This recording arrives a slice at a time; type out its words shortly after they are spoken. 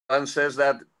Ivan says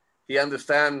that he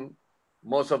understands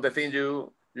most of the things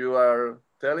you are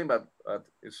telling, but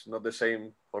it's not the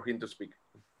same for him to speak.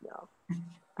 No,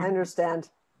 I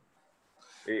understand.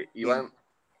 Ivan,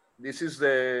 this is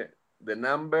the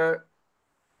number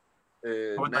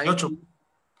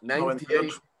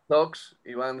 98 talks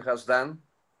Ivan has done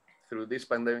through this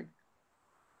pandemic.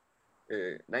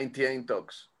 98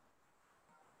 talks.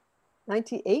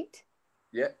 98?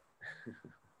 Yeah.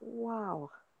 Wow.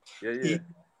 Yeah, yeah. Y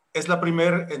es la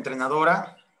primera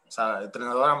entrenadora, o sea,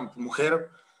 entrenadora mujer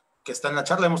que está en la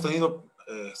charla. Hemos tenido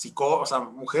o sea,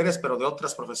 mujeres, pero de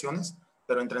otras profesiones,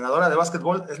 pero entrenadora de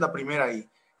básquetbol es la primera y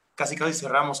casi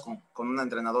cerramos con una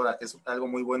entrenadora, que es algo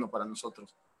muy bueno para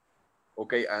nosotros.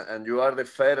 Okay, and you are the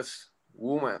first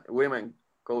women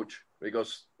coach,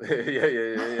 because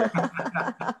yeah.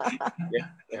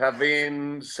 There have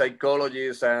been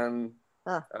psychologists and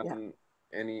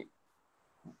any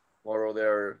more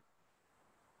other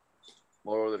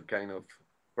kind of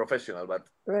professional, but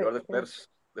you're the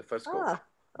first coach.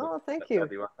 Oh, thank you.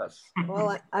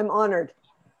 Well, I'm honored.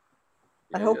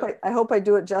 I hope I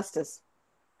do it justice.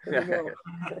 You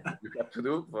have to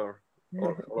do for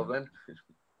all of them.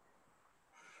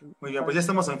 Muy bien, pues ya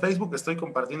estamos en Facebook, estoy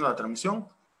compartiendo la transmisión.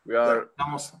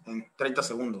 Estamos en 30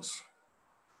 segundos.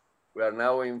 We are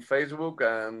now in Facebook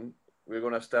and we're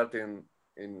going to start in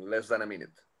less than a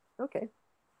minute. Okay.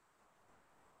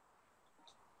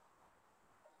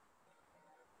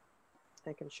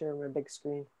 I can share my big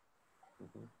screen.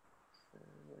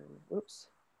 Oops,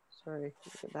 sorry,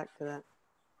 get back to that.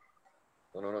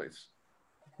 No, it's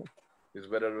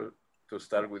better to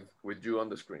start with you on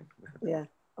the screen. Yeah,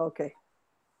 okay.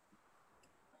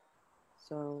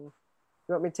 So,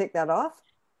 you want me to take that off?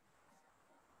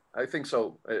 I think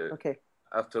so. Okay.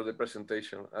 After the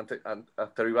presentation, and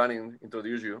after Ivan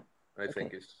introduce you, I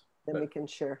think it's then better. We can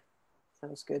share.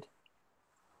 Sounds good.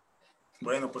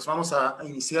 Bueno, pues vamos a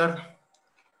iniciar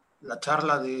la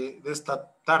charla de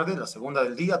esta tarde, la segunda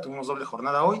del día. Tuvimos doble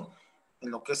jornada hoy,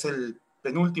 en lo que es el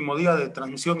penúltimo día de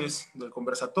transmisiones del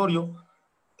conversatorio.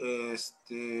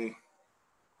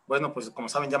 Bueno, pues como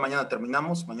saben, ya mañana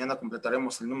terminamos. Mañana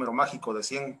completaremos el número mágico de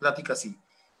 100 pláticas y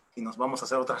nos vamos a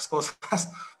hacer otras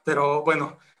cosas. Pero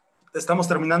bueno, estamos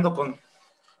terminando con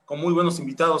muy buenos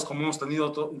invitados, como hemos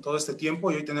tenido todo este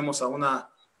tiempo. Y hoy tenemos a una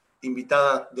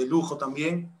invitada de lujo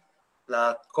también,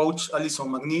 la coach Allison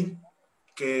McNeill,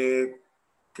 que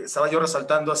estaba yo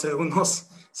resaltando hace unos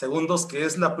segundos, que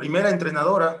es la primera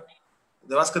entrenadora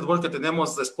de básquetbol que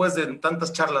tenemos después de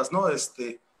tantas charlas, ¿no?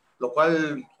 Lo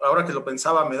cual, ahora que lo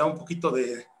pensaba, me da un poquito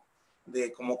de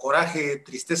como coraje,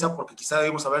 tristeza, porque quizá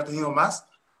debimos haber tenido más,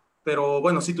 pero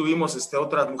bueno, sí tuvimos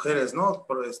otras mujeres, ¿no?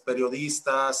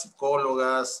 Periodistas,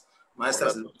 psicólogas,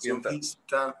 maestras de educación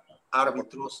física,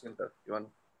 árbitros.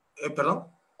 ¿Perdón?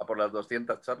 A por las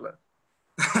 200 charlas.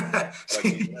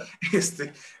 Sí,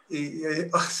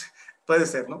 puede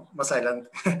ser, ¿no? Más adelante.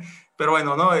 Pero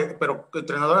bueno, ¿no? Pero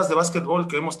entrenadoras de básquetbol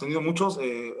que hemos tenido muchos,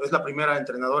 es la primera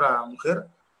entrenadora mujer.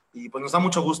 Y pues nos da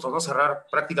mucho gusto, ¿no?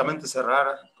 Prácticamente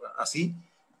cerrar así,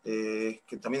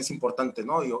 que también es importante,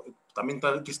 ¿no? Y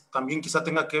también quizá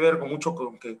tenga que ver mucho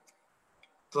con que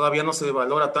todavía no se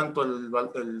valora tanto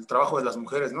el trabajo de las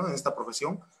mujeres, ¿no? En esta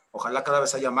profesión. Ojalá cada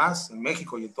vez haya más en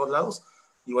México y en todos lados.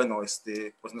 Y bueno,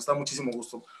 pues nos da muchísimo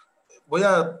gusto. Voy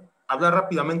a hablar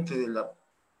rápidamente de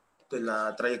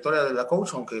la trayectoria de la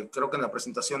coach, aunque creo que en la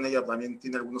presentación ella también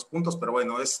tiene algunos puntos, pero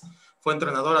bueno, fue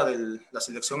entrenadora de la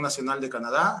Selección Nacional de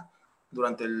Canadá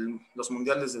durante los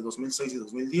mundiales de 2006 y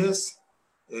 2010,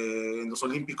 en los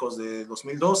Olímpicos de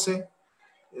 2012,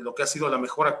 lo que ha sido la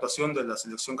mejor actuación de la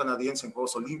selección canadiense en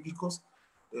Juegos Olímpicos.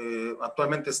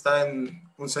 Actualmente está en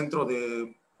un centro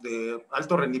de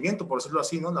alto rendimiento, por decirlo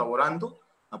así, ¿no? Laborando,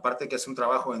 aparte que hace un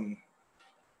trabajo en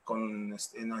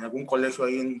algún colegio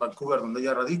ahí en Vancouver donde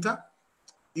ella radica,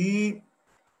 y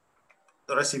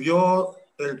recibió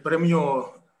el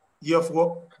premio Geoff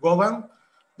Govan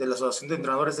de la Asociación de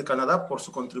Entrenadores de Canadá por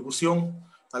su contribución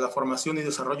a la formación y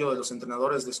desarrollo de los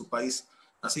entrenadores de su país.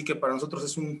 Así que para nosotros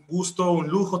es un gusto, un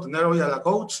lujo tener hoy a la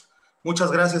coach. Muchas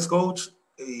gracias, coach,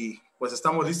 y pues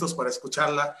estamos listos para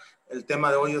escucharla. El tema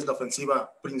de hoy es la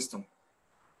ofensiva Princeton.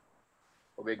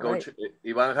 Okay, coach. Right.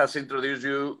 Ivan has introduced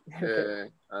you,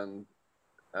 and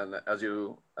as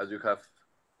you have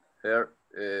heard,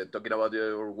 talking about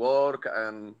your work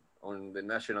and on the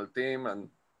national team and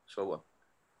so on.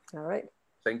 All right.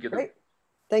 Thank you. Great.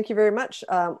 Thank you very much.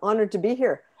 Honored to be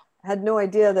here. I had no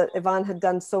idea that Ivan had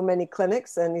done so many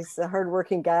clinics, and he's a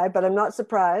hardworking guy, but I'm not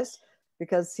surprised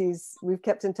because we've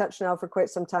kept in touch now for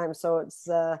quite some time. So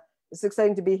it's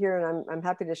exciting to be here, and I'm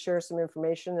happy to share some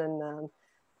information and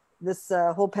this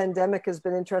whole pandemic has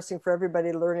been interesting for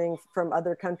everybody, learning from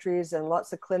other countries and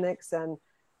lots of clinics. And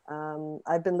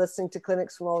I've been listening to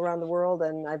clinics from all around the world,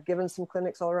 and I've given some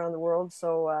clinics all around the world.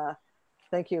 So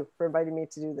thank you for inviting me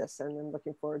to do this, and I'm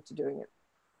looking forward to doing it.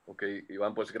 Ok,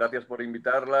 Iván, pues gracias por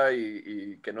invitarla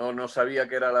y que no sabía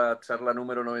que era la charla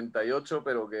número 98,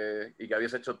 pero que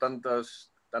habías hecho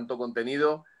tanto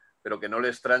contenido, pero que no le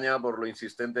extraña por lo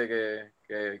insistente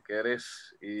que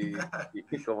eres y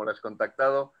cómo la has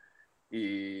contactado,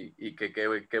 y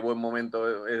qué buen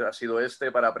momento ha sido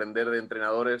este para aprender de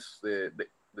entrenadores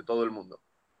de todo el mundo.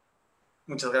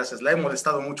 Muchas gracias, la he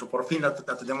molestado mucho, por fin la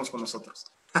tenemos con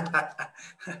nosotros.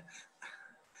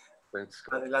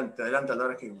 Adelante, a la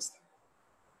hora que guste.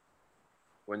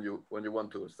 When you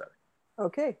want to start.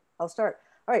 Okay, I'll start.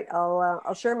 All right,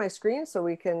 I'll share my screen so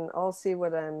we can all see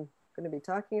what I'm going to be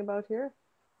talking about here.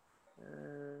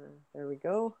 There we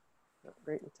go.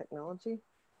 Great in technology.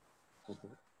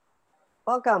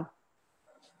 Welcome.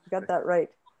 Got that right.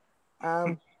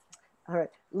 All right,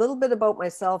 a little bit about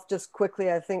myself, just quickly.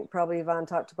 I think probably Ivan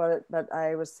talked about it, but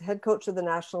I was head coach of the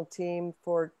national team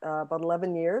for about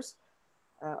 11 years.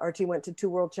 Our team went to 2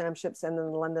 world championships and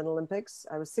then the London Olympics.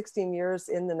 I was 16 years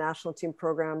in the national team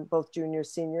program, both junior,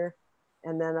 senior.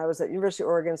 And then I was at University of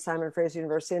Oregon, Simon Fraser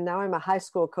University. And now I'm a high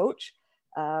school coach,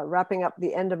 wrapping up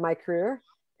the end of my career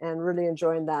and really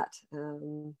enjoying that.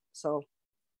 So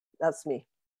that's me.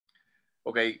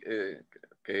 Ok,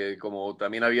 que como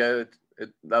también había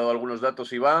dado algunos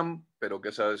datos Iván, pero que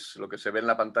eso es lo que se ve en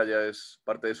la pantalla, es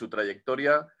parte de su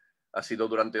trayectoria. Ha sido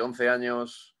durante 11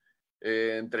 años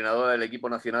entrenadora del equipo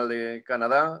nacional de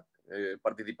Canadá,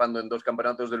 participando en 2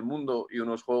 campeonatos del mundo y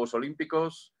unos Juegos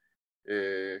Olímpicos,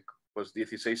 pues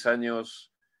 16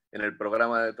 años en el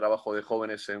programa de trabajo de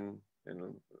jóvenes en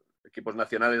equipos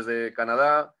nacionales de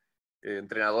Canadá,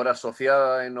 entrenadora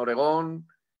asociada en Oregón,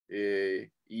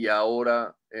 y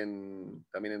ahora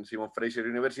también en Simon Fraser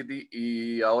University,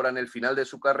 y ahora en el final de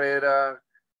su carrera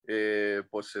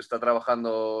pues está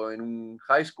trabajando en un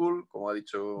high school, como ha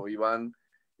dicho Iván,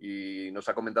 y nos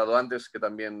ha comentado antes que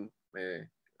también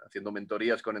haciendo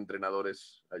mentorías con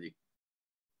entrenadores allí.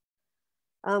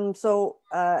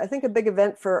 I think a big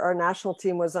event for our national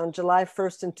team was on July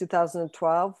 1st in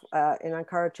 2012 in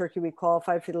Ankara, Turkey. We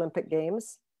qualified for the Olympic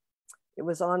Games. It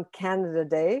was on Canada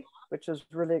Day, which was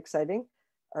really exciting,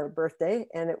 our birthday,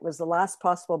 and it was the last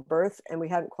possible birth, and we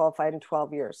hadn't qualified in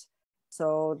 12 years.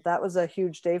 So that was a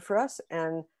huge day for us.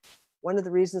 And one of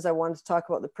the reasons I wanted to talk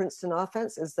about the Princeton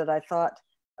offense is that I thought,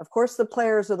 of course, the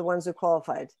players are the ones who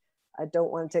qualified. I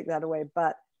don't want to take that away,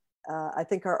 but I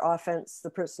think our offense, the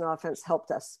Princeton offense,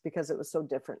 helped us because it was so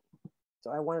different.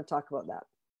 So I want to talk about that.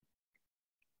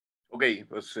 Ok,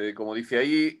 pues como dice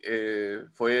ahí,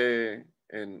 fue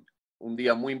en un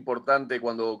día muy importante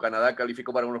cuando Canadá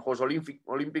calificó para unos Juegos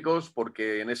Olímpicos,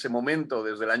 porque en ese momento,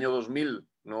 desde el año 2000,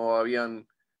 no habían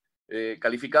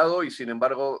calificado, y sin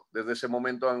embargo, desde ese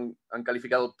momento han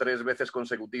calificado 3 veces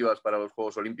consecutivas para los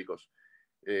Juegos Olímpicos.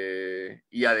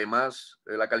 Y además,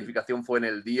 la calificación fue en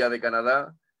el Día de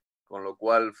Canadá, con lo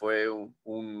cual fue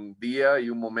un día y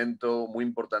un momento muy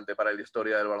importante para la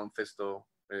historia del baloncesto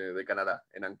de Canadá,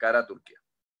 en Ankara, Turquía.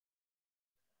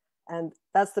 And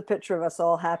that's the picture of us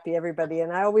all happy, everybody.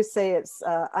 And I always say it's,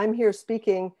 I'm here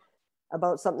speaking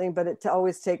about something, but it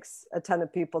always takes a ton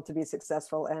of people to be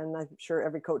successful. And I'm sure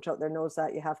every coach out there knows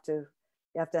that you have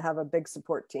to have a big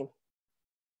support team.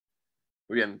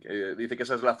 Muy bien, dice que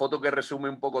esa es la foto que resume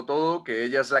un poco todo, que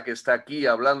ella es la que está aquí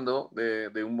hablando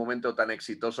de un momento tan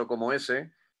exitoso como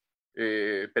ese,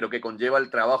 pero que conlleva el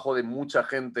trabajo de mucha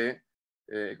gente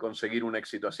conseguir un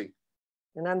éxito así.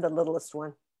 And I'm the littlest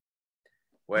one.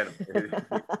 Bueno,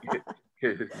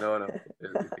 no,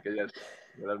 dice que ella es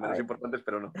de las menos importantes,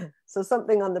 pero no. So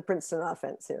something on the Princeton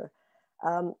offense here.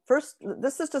 First,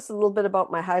 this is just a little bit about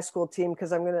my high school team,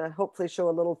 because I'm going to hopefully show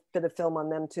a little bit of film on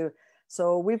them too.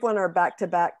 So we've won our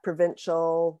back-to-back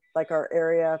provincial, like our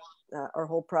area, our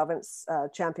whole province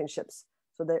championships.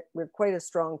 So we're quite a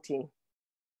strong team.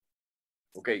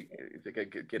 Ok, dice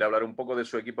que quiere hablar un poco de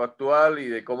su equipo actual y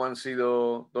de cómo han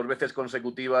sido 2 veces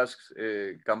consecutivas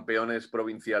campeones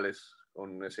provinciales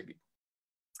con ese equipo.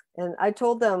 And I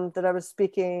told them that I was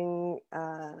speaking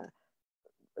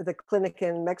the clinic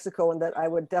in Mexico and that I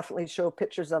would definitely show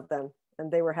pictures of them, and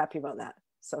they were happy about that.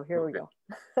 So here we go.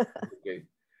 Okay.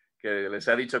 Que les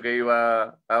ha dicho que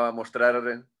iba a mostrar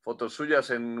fotos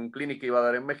suyas en un clinic que iba a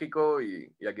dar en México,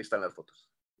 y aquí están las fotos.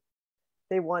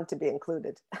 They want to be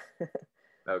included.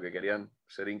 Claro, que querían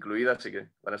ser incluidas, así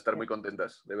que van a estar muy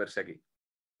contentas de verse aquí.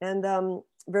 And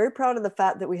very proud of the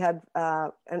fact that we had,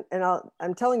 and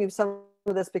I'm telling you some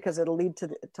of this because it'll lead to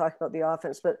talk about the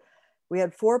offense, but we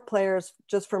had 4 players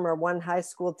just from our one high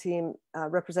school team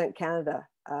represent Canada.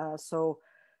 So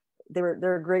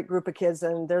they're a great group of kids,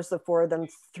 and there's the 4 of them.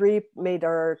 3 made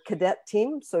our cadet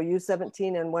team, so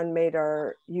U17, and 1 made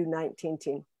our U19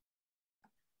 team.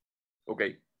 Ok,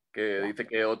 que dice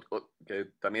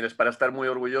que también es para estar muy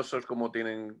orgullosos como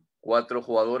tienen 4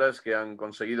 jugadoras que han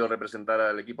conseguido representar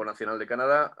al equipo nacional de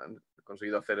Canadá, han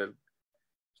conseguido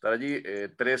estar allí,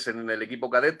 3 en el equipo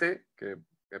cadete, que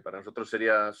para nosotros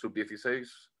sería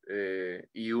sub-16,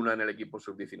 y 1 en el equipo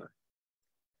sub-19.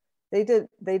 They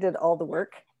did all the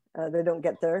work. They don't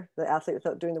get there, the athlete,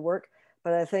 without doing the work.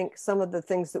 But I think some of the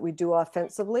things that we do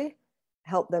offensively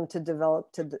help them to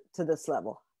develop to this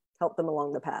level, help them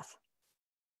along the path.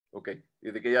 Ok,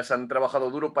 dice que ellas han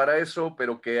trabajado duro para eso,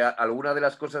 pero que alguna de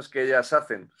las cosas que ellas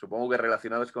hacen, supongo que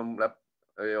relacionadas con la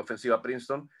ofensiva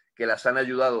Princeton, que las han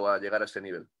ayudado a llegar a ese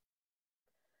nivel.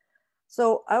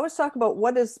 So I always talk about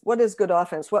what is good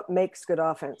offense, what makes good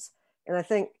offense. And I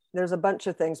think there's a bunch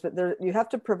of things, but you have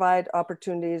to provide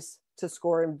opportunities to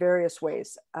score in various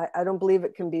ways. I don't believe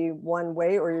it can be one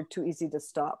way or you're too easy to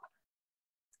stop.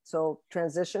 So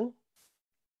transition,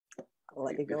 I'll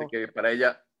let you go. Dice que para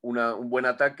ella un buen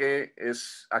ataque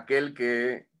es aquel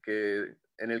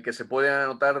en el que se pueden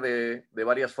anotar de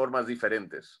varias formas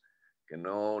diferentes, que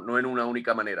no en una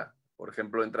única manera. Por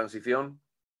ejemplo, en transición.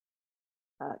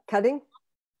 Cutting.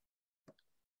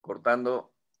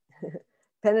 Cortando.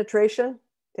 Penetration,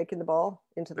 taking the ball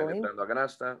into the lane. Penetrando a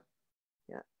canasta.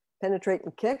 Yeah. Penetrate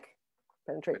and kick.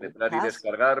 Penetrar y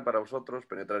descargar para vosotros,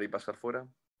 penetrar y pasar fuera.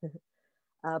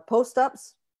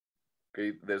 Post-ups.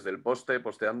 Okay, desde el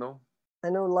posteando.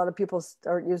 I know a lot of people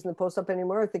aren't using the post-up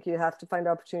anymore. I think you have to find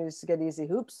opportunities to get easy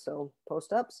hoops, so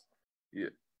post-ups.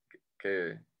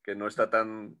 Que no está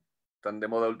tan de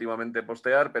moda últimamente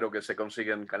postear, pero que se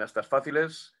consiguen canastas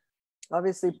fáciles.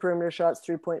 Obviously, perimeter shots,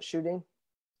 3-point shooting.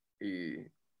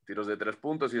 Y tiros de 3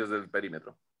 puntos y desde el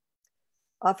perímetro.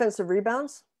 Offensive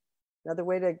rebounds, another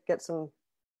way to get some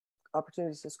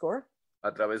opportunities to score.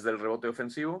 A través del rebote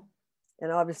ofensivo.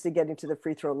 And obviously getting to the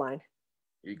free throw line.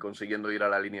 Y consiguiendo ir a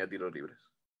la línea de tiros libres.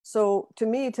 So to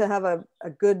me, to have a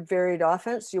good varied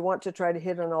offense, you want to try to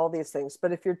hit on all these things.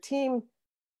 But if your team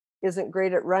isn't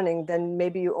great at running, then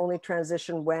maybe you only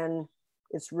transition when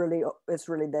it's really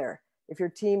there. If your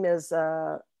team is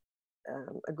a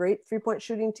great 3-point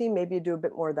shooting team, maybe you do a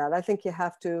bit more of that. I think you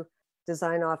have to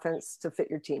design offense to fit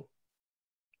your team.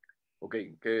 Ok,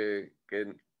 que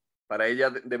para ella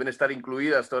deben estar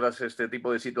incluidas todas este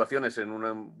tipo de situaciones en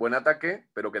un buen ataque,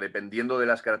 pero que dependiendo de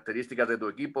las características de tu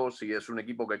equipo, si es un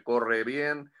equipo que corre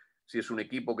bien, si es un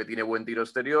equipo que tiene buen tiro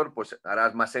exterior, pues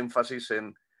harás más énfasis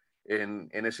en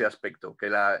ese aspecto, que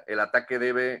el ataque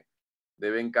debe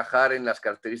encajar en las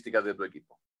características de tu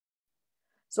equipo.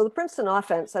 So the Princeton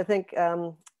offense, I think,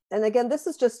 and again, this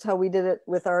is just how we did it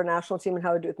with our national team and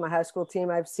how I do it with my high school team.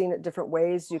 I've seen it different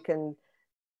ways. You can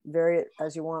vary it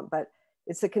as you want, but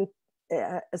it's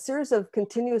a series of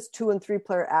continuous 2- and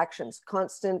 3-player actions,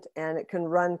 constant, and it can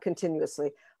run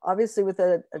continuously. Obviously, with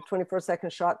a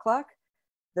 24-second shot clock,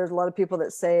 there's a lot of people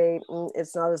that say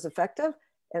it's not as effective,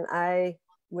 and I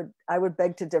would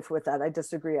beg to differ with that. I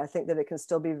disagree. I think that it can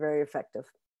still be very effective.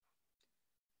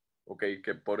 Ok,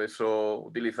 que por eso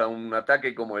utiliza un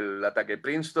ataque como el ataque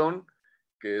Princeton,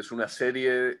 que es una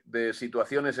serie de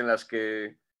situaciones en las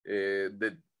que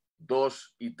de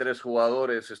 2 y 3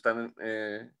 jugadores están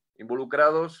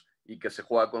involucrados y que se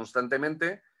juega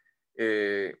constantemente,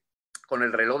 con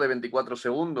el reloj de 24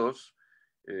 segundos,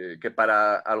 que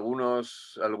para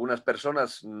algunas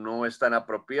personas no es tan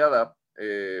apropiada,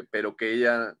 pero que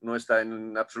ella no está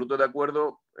en absoluto de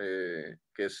acuerdo,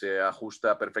 que se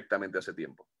ajusta perfectamente a ese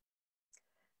tiempo.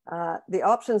 The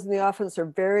options in the offense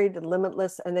are varied and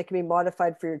limitless, and they can be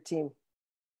modified for your team.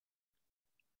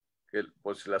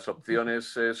 Pues las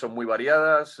opciones son muy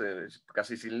variadas,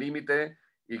 casi sin límite,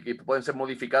 y que pueden ser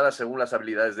modificadas según las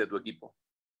habilidades de tu equipo.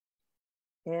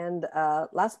 And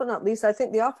last but not least, I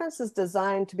think the offense is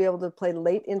designed to be able to play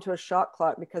late into a shot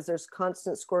clock because there's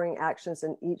constant scoring actions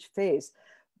in each phase.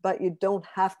 But you don't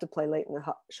have to play late in the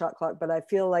shot clock. But I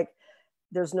feel like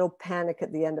there's no panic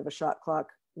at the end of a shot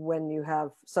clock when you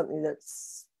have something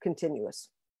that's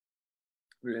continuous.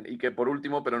 Muy bien. Y que por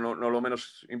último, pero no lo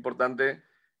menos importante,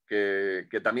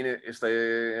 que también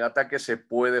este ataque se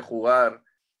puede jugar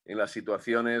en las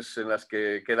situaciones en las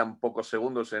que quedan pocos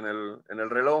segundos en el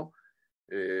reloj,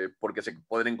 porque se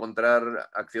pueden encontrar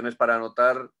acciones para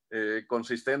anotar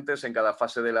consistentes en cada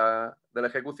fase de la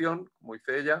ejecución, como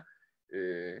dice ella,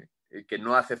 que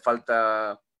no hace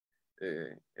falta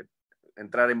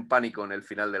entrar en pánico en el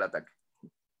final del ataque.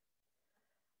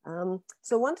 So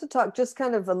I want to talk just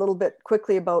kind of a little bit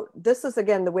quickly about, this is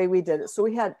again the way we did it. So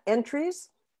we had entries,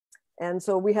 and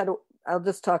so we had, I'll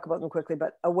just talk about them quickly,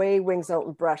 but away, wings out,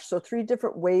 and brush. So 3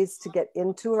 different ways to get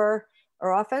into our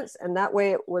offense, and that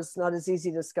way it was not as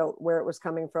easy to scout where it was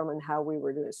coming from and how we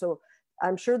were doing it. So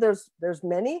I'm sure there's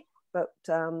many, but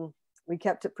we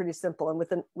kept it pretty simple.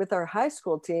 And with our high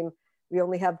school team, we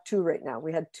only have 2 right now.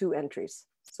 We had 2 entries.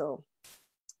 So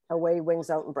away, wings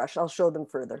out, and brush. I'll show them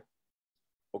further.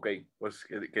 Ok, pues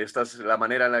que esta es la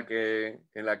manera en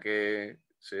la que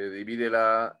se divide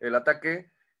el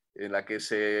ataque, en la que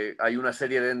hay una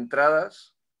serie de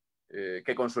entradas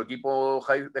que con su equipo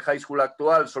de high school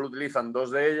actual solo utilizan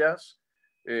 2 de ellas,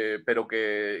 pero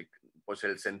que pues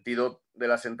el sentido de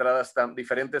las entradas tan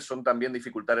diferentes son también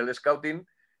dificultar el scouting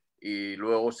y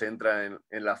luego se entra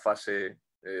en la fase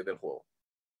del juego.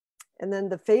 And then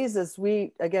the phases,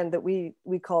 we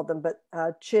called them, but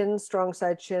chin, strong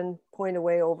side chin, point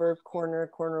away over, corner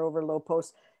over, low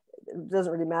post. It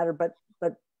doesn't really matter, but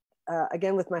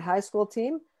again, with my high school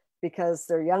team, because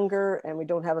they're younger and we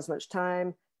don't have as much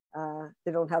time,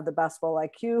 they don't have the basketball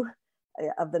IQ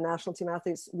of the national team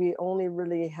athletes, we only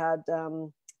really had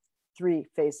 3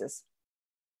 phases.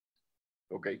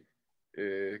 Okay.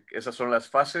 Esas son las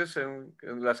fases en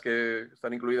las que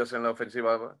están incluidas en la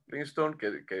ofensiva Princeton,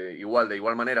 que de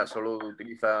igual manera solo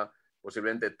utiliza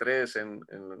posiblemente 3 en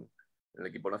el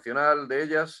equipo nacional de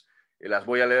ellas. Las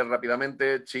voy a leer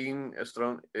rápidamente. Chin,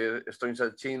 strong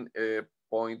side chin,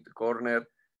 point, corner,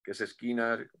 que es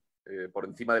esquina, por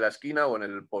encima de la esquina o en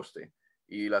el poste.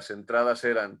 Y las entradas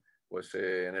eran pues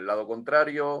en el lado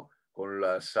contrario, con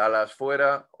las alas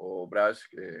fuera, o brush,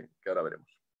 que ahora veremos.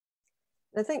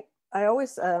 I think I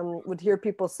always would hear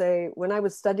people say, when I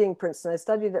was studying Princeton, I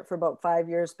studied it for about 5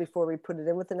 years before we put it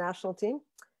in with the national team.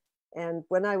 And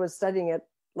when I was studying it,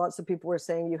 lots of people were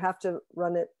saying, you have to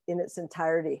run it in its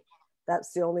entirety.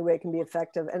 That's the only way it can be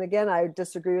effective. And again, I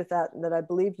disagree with that, and that I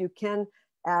believe you can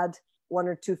add 1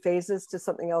 or 2 phases to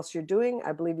something else you're doing.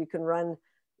 I believe you can run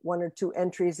 1 or 2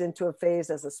 entries into a phase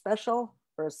as a special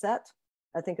or a set.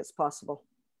 I think it's possible.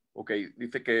 Ok,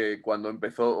 dice que cuando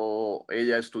empezó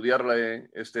ella a estudiar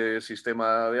este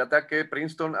sistema de ataque,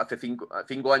 Princeton, hace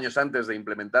 5 años antes de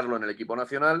implementarlo en el equipo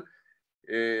nacional,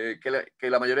 que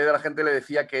la mayoría de la gente le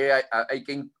decía que hay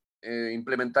que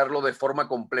implementarlo de forma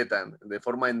completa, de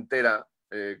forma entera,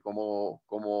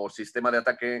 como sistema de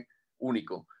ataque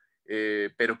único,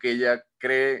 pero que ella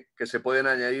cree que se pueden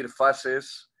añadir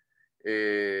fases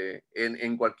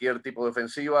en cualquier tipo de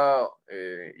ofensiva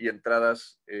y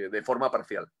entradas de forma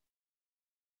parcial.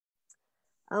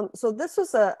 So this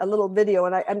was a little video,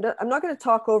 and I'm not going to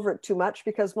talk over it too much,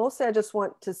 because mostly I just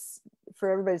want for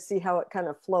everybody to see how it kind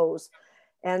of flows.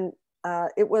 And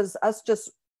it was us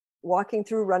just running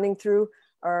through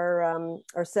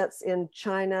our sets in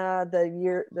China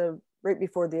right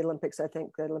before the Olympics, I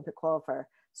think, the Olympic qualifier.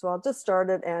 So I'll just start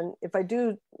it, and if I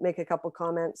do make a couple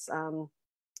comments,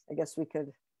 I guess we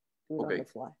could do it on the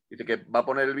fly. Dice que va a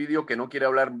poner el vídeo, que no quiere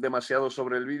hablar demasiado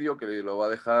sobre el vídeo, que lo va a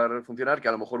dejar funcionar, que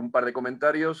a lo mejor un par de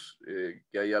comentarios,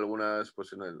 que hay algunas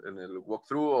pues en el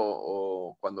walkthrough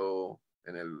o cuando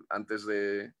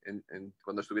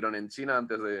cuando estuvieron en China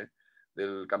antes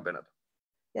del campeonato.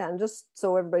 Yeah, and just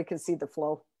so everybody can see the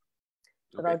flow.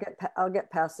 But Okay. I'll get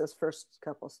past this first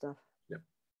couple stuff. Yeah.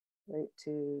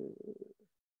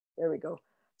 There we go.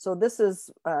 So this is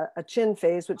a chin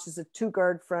phase, which is a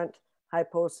 2-guard front, high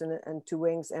post, and 2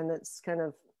 wings. And it's kind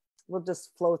of, we'll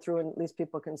just flow through, and at least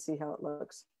people can see how it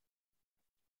looks.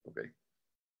 Okay.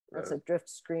 That's a drift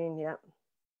screen, yeah.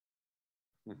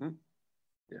 Uh-huh.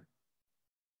 Yeah.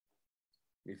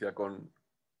 Inicia con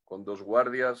 2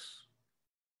 guardias,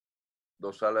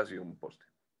 2 alas y un poste.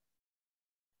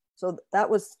 So that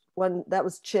was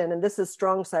chin, and this is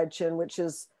strong side chin, which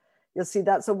is, you'll see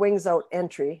that's a wings out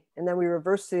entry, and then we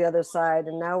reverse to the other side,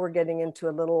 and now we're getting into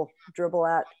a little dribble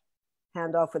at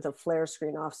handoff with a flare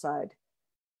screen offside.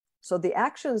 So the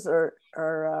actions are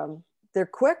they're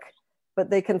quick, but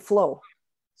they can flow.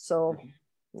 So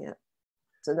yeah,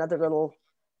 it's another little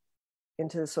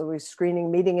so we're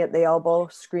screening, meeting at the elbow,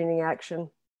 screening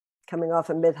action, coming off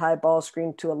a mid-high ball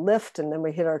screen to a lift, and then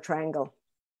we hit our triangle.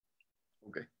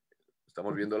 Okay.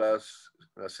 Estamos viendo las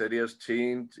series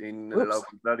chin en el lado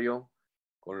contrario,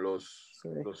 con los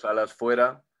alas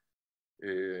fuera,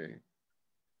 de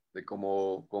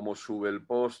cómo sube el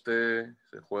poste,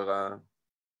 se juega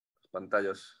las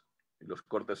pantallas y los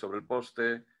cortes sobre el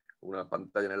poste, una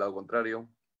pantalla en el lado contrario.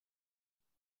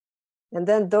 And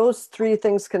then those 3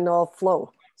 things can all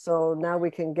flow. So now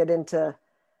we can get into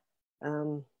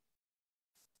the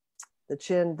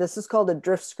chin. This is called a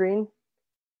drift screen.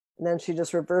 And then she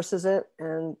just reverses it,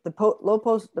 and the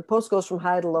post goes from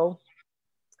high to low.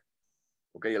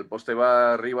 Ok, el poste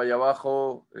va arriba y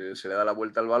abajo, se le da la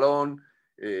vuelta al balón,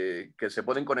 que se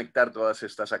pueden conectar todas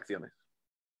estas acciones.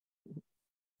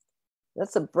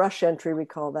 That's a brush entry, we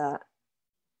call that.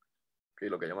 Okay,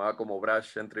 lo que llamaba como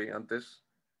brush entry antes.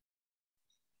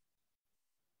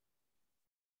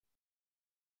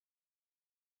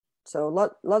 So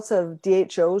lots of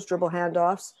DHOs, dribble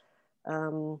handoffs.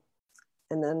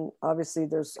 And then obviously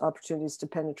there's opportunities to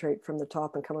penetrate from the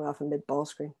top and coming off a mid ball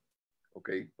screen. Ok,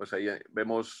 pues ahí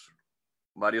vemos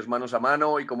varios manos a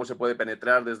mano y cómo se puede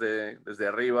penetrar desde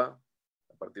arriba,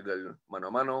 a partir del mano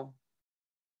a mano.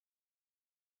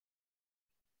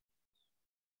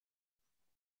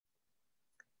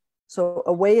 So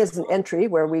away is an entry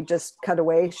where we just cut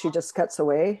away, she just cuts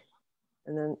away.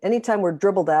 And then anytime we're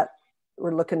dribbled at,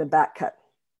 we're looking to back cut.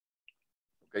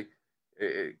 Okay.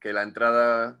 Que la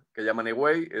entrada que llaman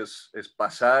away es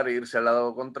pasar e irse al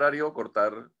lado contrario,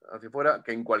 cortar hacia afuera,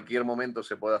 que en cualquier momento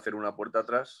se puede hacer una puerta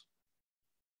atrás.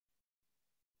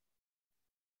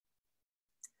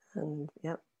 And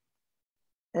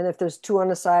if there's two on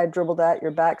the side, dribbled at,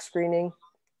 you're back screening.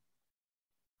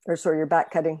 Or sorry, you're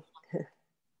back cutting.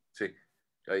 Sí,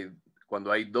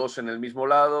 cuando hay dos en el mismo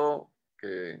lado,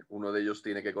 que uno de ellos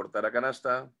tiene que cortar a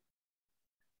canasta.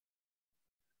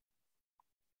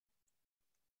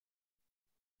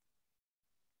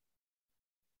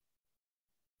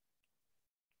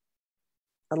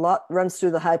 A lot runs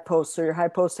through the high post, so your high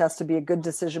post has to be a good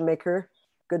decision maker,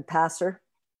 good passer.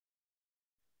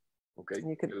 Okay.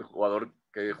 El jugador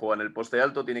que juega en el poste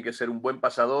alto tiene que ser un buen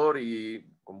pasador y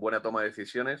con buena toma de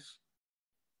decisiones.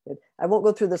 I won't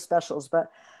go through the specials,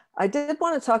 but I did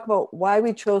want to talk about why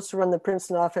we chose to run the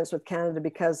Princeton offense with Canada,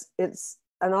 because it's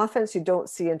an offense you don't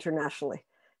see internationally.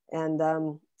 And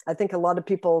I think a lot of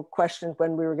people questioned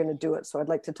when we were going to do it. So I'd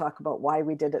like to talk about why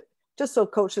we did it, just so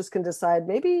coaches can decide,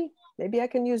 maybe I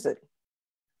can use it.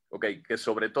 Ok, que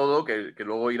sobre todo, que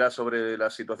luego irá sobre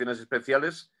las situaciones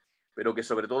especiales, pero que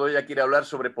sobre todo ella quiere hablar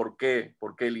sobre por qué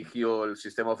eligió el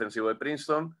sistema ofensivo de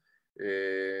Princeton,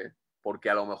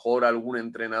 porque a lo mejor algún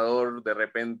entrenador de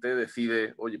repente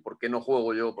decide, oye, ¿por qué no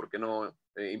juego yo? ¿Por qué no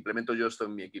implemento yo esto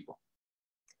en mi equipo?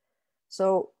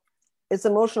 So it's a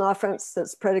motion offense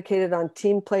that's predicated on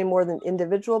team play more than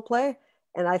individual play,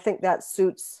 and I think that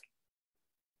suits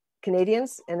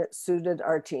Canadians, and it suited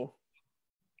our team.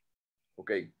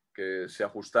 Ok, que se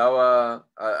ajustaba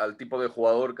al tipo de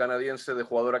jugador canadiense, de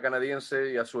jugadora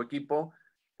canadiense y a su equipo,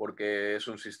 porque es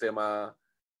un sistema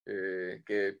en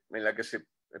la que se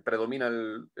predomina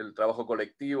el trabajo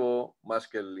colectivo más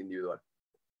que el individual.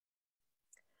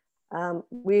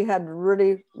 We had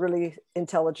really, really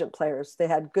intelligent players. They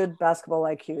had good basketball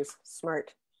IQs,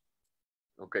 smart.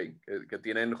 Ok, que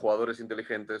tienen jugadores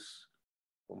inteligentes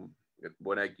con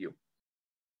buen IQ.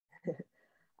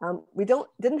 We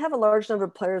didn't have a large number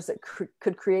of players that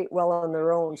could create well on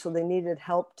their own, so they needed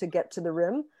help to get to the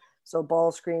rim. So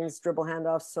ball screens, dribble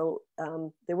handoffs, so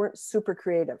they weren't super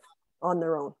creative on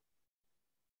their own.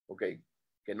 Ok,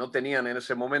 que no tenían en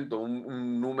ese momento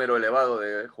un número elevado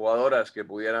de jugadoras que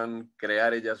pudieran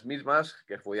crear ellas mismas,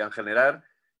 que podían generar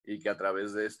y que a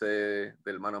través de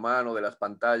del mano a mano, de las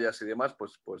pantallas y demás,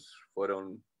 pues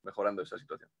fueron mejorando esa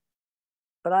situación.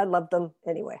 But I loved them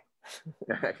anyway.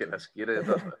 Que las quiere de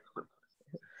todas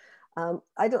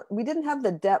maneras. We didn't have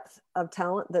the depth of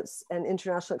talent and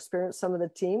international experience some of the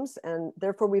teams, and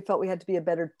therefore we felt we had to be a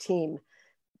better team,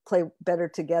 play better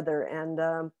together.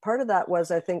 And part of that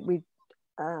was, I think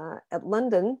at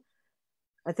London,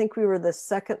 I think we were the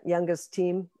second youngest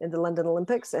team in the London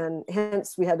Olympics, and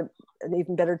hence we had an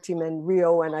even better team in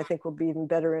Rio, and I think we'll be even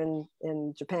better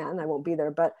in Japan. I won't be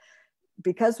there, but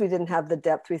because we didn't have the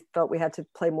depth, we felt we had to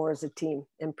play more as a team,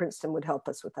 and Princeton would help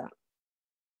us with that.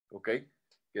 Okay.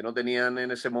 Que no tenían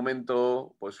en ese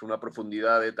momento pues una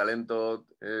profundidad de talento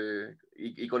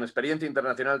y con experiencia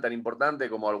internacional tan importante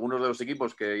como algunos de los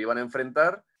equipos que iban a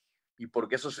enfrentar, y por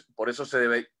eso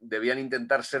debían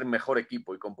intentar ser mejor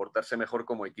equipo y comportarse mejor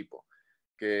como equipo.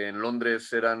 Que en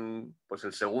Londres eran pues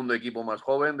el segundo equipo más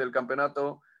joven del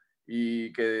campeonato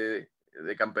y que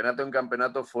de campeonato en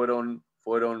campeonato fueron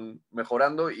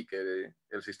mejorando, y que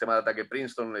el sistema de ataque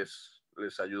Princeton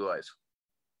les ayudó a eso.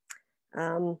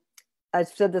 I've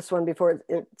said this one before,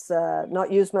 it's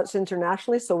not used much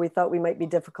internationally, so we thought we might be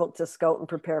difficult to scout and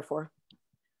prepare for.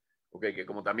 Okay, que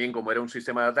como era un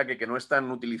sistema de ataque que no es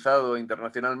tan utilizado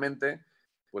internacionalmente,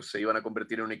 pues se iban a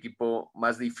convertir en un equipo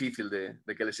más difícil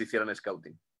de que les hicieran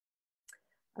scouting.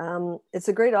 It's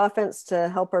a great offense to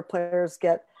help our players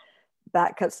get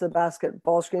back cuts to the basket,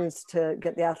 ball screens to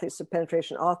get the athletes to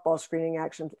penetration, off ball screening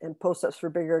action, and post ups for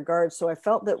bigger guards. So I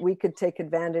felt that we could take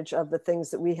advantage of the things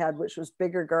that we had, which was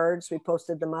bigger guards. We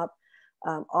posted them up.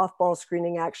 Off ball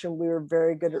screening action, we were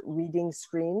very good at reading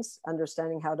screens,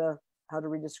 understanding how to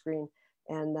read a screen,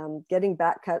 and getting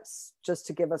back cuts just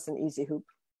to give us an easy hoop.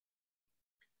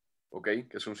 Ok,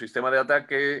 que es un sistema de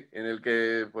ataque en el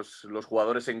que pues, los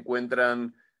jugadores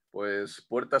encuentran pues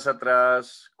puertas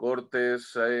atrás,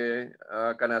 cortes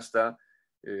a canasta,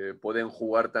 pueden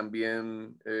jugar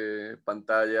también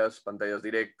pantallas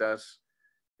directas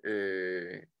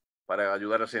para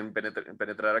ayudarles en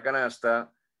penetrar a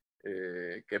canasta,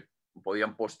 que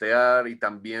podían postear, y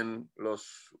también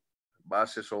los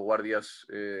bases o guardias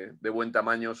de buen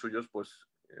tamaño suyos pues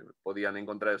podían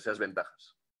encontrar esas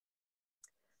ventajas.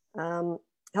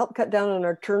 Help cut down on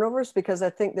our turnovers, because I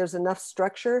think there's enough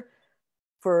structure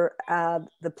for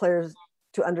the players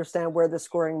to understand where the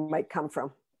scoring might come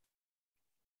from.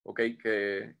 Ok,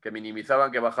 que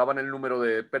minimizaban, que bajaban el número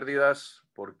de pérdidas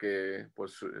porque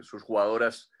pues, sus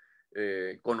jugadoras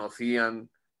conocían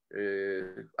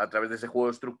a través de ese juego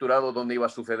estructurado dónde iba a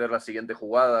suceder la siguiente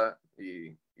jugada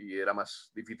y era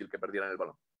más difícil que perdieran el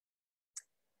balón.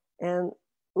 And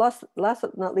last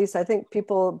but not least, I think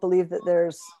people believe that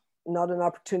there's not an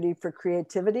opportunity for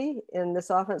creativity in this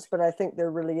offense, but I think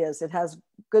there really is. It has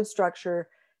good structure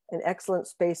and excellent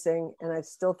spacing, and I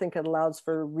still think it allows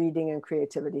for reading and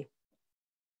creativity.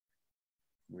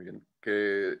 Muy bien.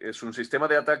 Que es un sistema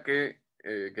de ataque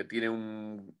que tiene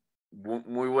un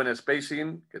muy buen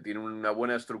spacing, que tiene una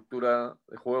buena estructura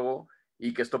de juego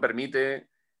y que esto permite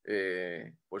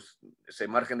pues ese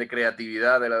margen de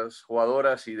creatividad de las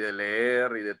jugadoras y de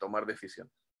leer y de tomar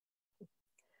decisiones.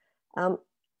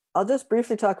 I'll just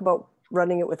briefly talk about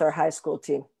running it with our high school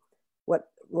team,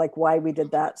 why we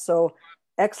did that. So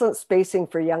excellent spacing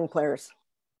for young players.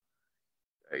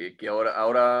 Que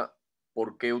ahora,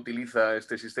 ¿por qué utiliza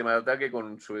este sistema de ataque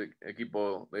con su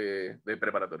equipo de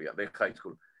preparatoria, de high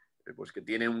school? Pues que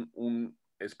tiene un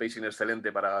spacing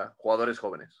excelente para jugadores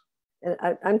jóvenes. And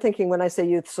I'm thinking when I say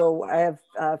youth, so I have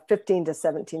 15 to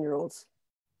 17-year-olds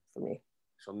for me.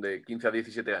 Son de 15 a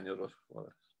 17 años los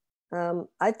jugadores.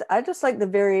 I just like the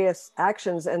various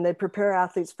actions, and they prepare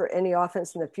athletes for any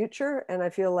offense in the future. And I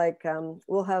feel like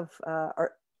we'll have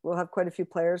quite a few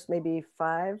players, maybe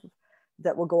 5,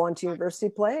 that will go on to university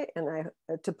play, and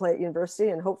to play at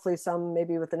university, and hopefully some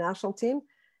maybe with the national team.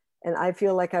 And I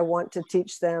feel like I want to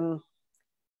teach them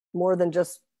more than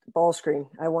just ball screen.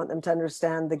 I want them to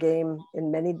understand the game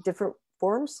in many different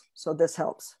forms. So this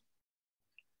helps.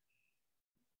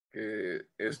 Que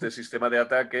este sistema de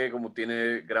ataque, como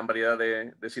tiene gran variedad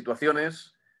de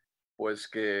situaciones, pues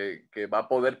que va a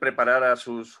poder preparar a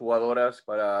sus jugadoras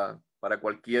para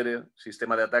cualquier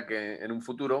sistema de ataque en un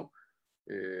futuro,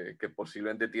 que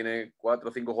posiblemente tiene 4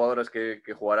 o 5 jugadoras que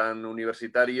jugarán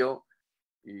universitario,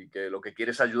 y que lo que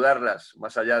quiere es ayudarlas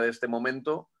más allá de este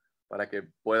momento para que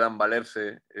puedan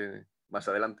valerse más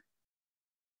adelante.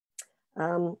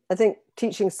 I think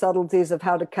teaching subtleties of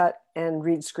how to cut and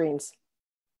read screens.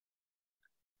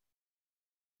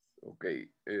 Okay,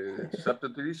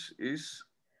 subtleties is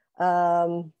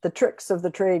the tricks of the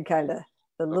trade, kind of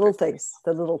the little things.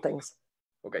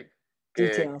 Okay,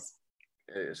 details.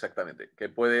 Exactamente, que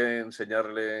puede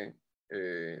enseñarle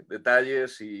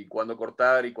detalles y cuándo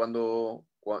cortar y cuándo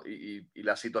y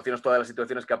las situaciones, todas las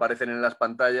situaciones que aparecen en las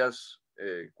pantallas,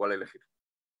 cuál elegir.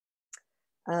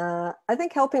 I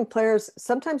think helping players,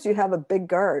 sometimes you have a big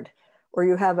guard or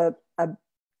you have a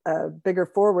bigger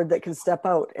forward that can step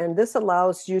out, and this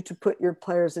allows you to put your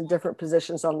players in different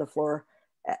positions on the floor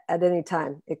at any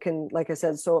time. It can, like I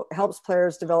said, so it helps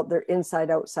players develop their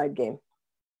inside-outside game.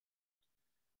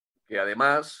 Que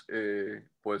además,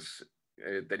 pues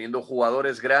teniendo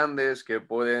jugadores grandes que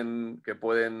pueden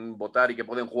botar y que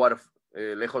pueden jugar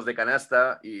lejos de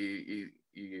canasta, y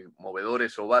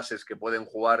movedores o bases que pueden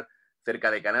jugar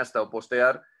cerca de canasta o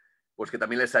postear, pues que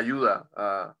también les ayuda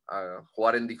a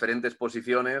jugar en diferentes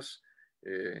posiciones,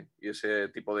 y ese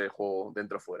tipo de juego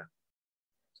dentro-fuera.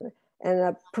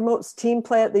 And promotes team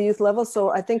play at the youth level,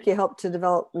 so I think you help to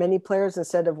develop many players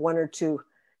instead of 1 or 2.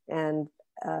 And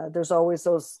there's always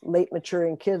those late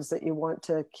maturing kids that you want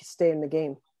to stay in the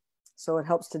game. So it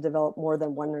helps to develop more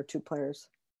than 1 or 2 players.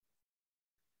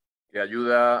 Que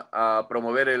ayuda a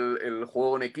promover el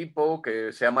juego en equipo,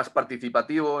 que sea más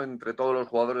participativo entre todos los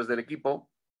jugadores del equipo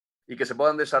y que se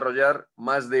puedan desarrollar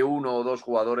más de 1 o 2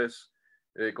 jugadores,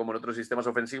 como en otros sistemas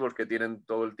ofensivos que tienen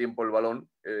todo el tiempo el balón.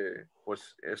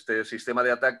 Pues este sistema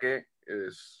de ataque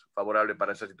es favorable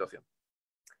para esa situación.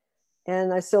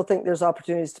 And I still think there's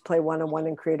opportunities to play one-on-one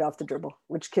and create off the dribble,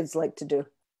 which kids like to do.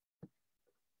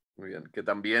 Muy bien. Que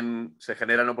también se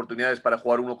generan oportunidades para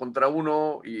jugar uno contra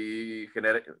uno y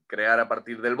crear a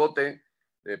partir del bote,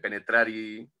 penetrar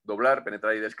y doblar,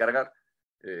 penetrar y descargar,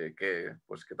 que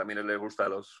también les gusta a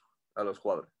los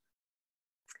jugadores.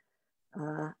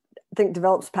 I think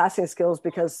develops passing skills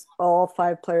because all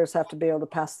 5 players have to be able to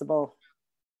pass the ball.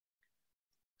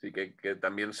 Sí, que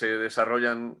también se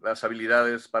desarrollan las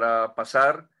habilidades para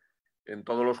pasar en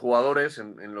todos los jugadores,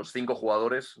 en los 5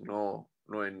 jugadores, no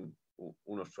en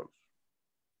unos solos.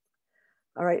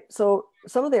 All right, so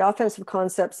some of the offensive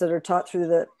concepts that are taught through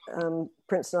the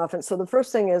Princeton offense. So the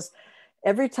first thing is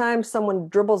every time someone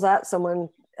dribbles at someone,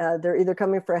 they're either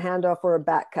coming for a handoff or a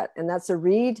back cut, and that's a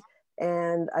read,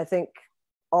 and I think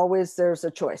always there's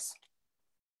a choice.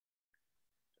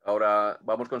 Ahora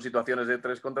vamos con situaciones de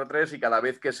 3 contra 3 y cada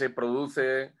vez que se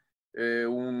produce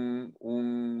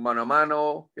un mano a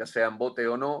mano, ya sea en bote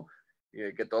o no,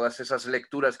 que todas esas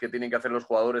lecturas que tienen que hacer los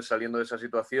jugadores saliendo de esa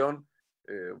situación,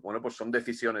 pues son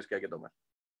decisiones que hay que tomar.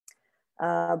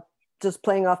 Just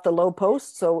playing off the low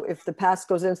post. So if the pass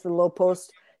goes into the low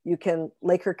post, you can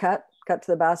Laker cut to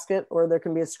the basket, or there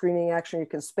can be a screening action you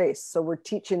can space. So we're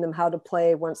teaching them how to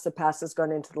play once the pass has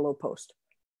gone into the low post.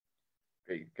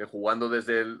 Que jugando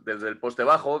desde el poste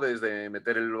bajo, desde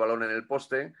meter el balón en el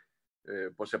poste,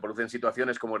 pues se producen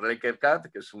situaciones como el Laker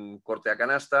cut, que es un corte a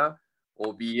canasta,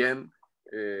 o bien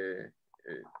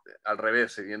al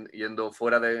revés, yendo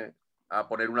fuera a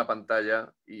poner una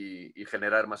pantalla y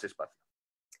generar más espacio.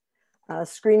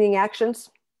 Screening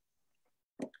actions.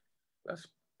 Las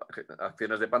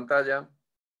acciones de pantalla.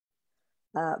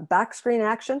 Back screen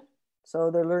action.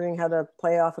 So they're learning how to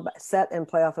play off a set and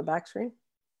play off a back screen.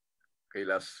 Okay,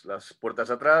 las puertas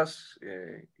atrás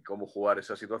y cómo jugar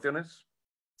esas situaciones.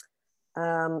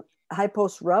 High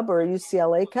post rub or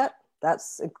UCLA cut,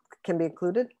 can be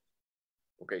included.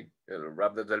 Ok, el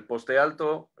rub desde el poste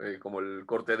alto, como el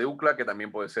corte de UCLA, que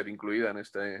también puede ser incluida en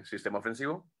este sistema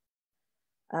ofensivo.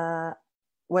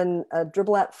 When a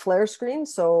dribble at flare screen,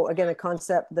 so again, a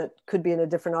concept that could be in a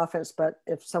different offense, but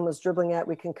if someone's dribbling at,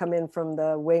 we can come in from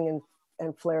the wing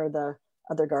and flare the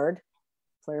other guard,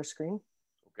 flare screen.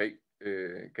 Ok,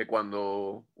 que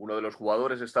cuando uno de los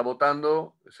jugadores está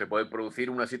botando, se puede producir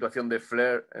una situación de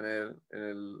flare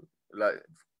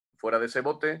fuera de ese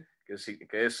bote,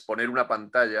 que es poner una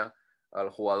pantalla al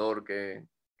jugador que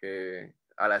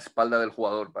a la espalda del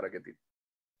jugador para que tire.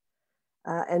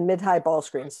 And mid-high ball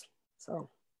screens. So.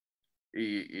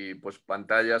 Y pues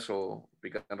pantallas o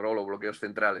pick and roll o bloqueos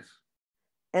centrales.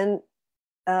 And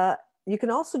you can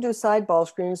also do side ball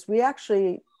screens. We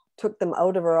actually took them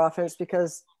out of our offense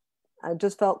because I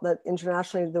just felt that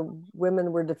internationally the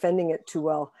women were defending it too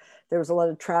well. There was a lot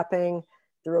of trapping,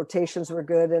 the rotations were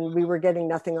good, and we were getting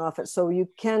nothing off it. So you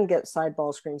can get side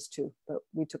ball screens too, but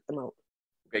we took them out.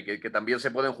 Que también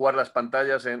se pueden jugar las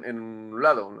pantallas en un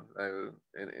lado,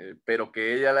 pero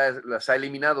que ella las ha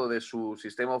eliminado de su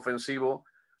sistema ofensivo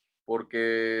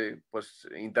porque pues,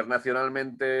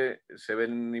 internacionalmente se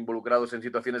ven involucrados en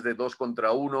situaciones de 2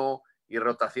 contra 1 y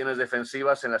rotaciones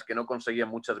defensivas en las que no conseguían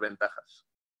muchas ventajas.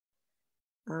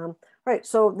 Right,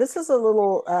 so this is a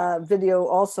little video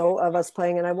also of us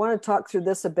playing, and I want to talk through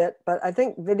this a bit, but I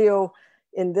think video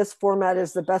in this format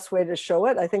is the best way to show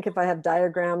it. I think if I have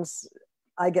diagrams,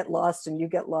 I get lost and you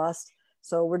get lost.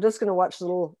 So we're just going to watch a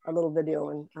little video,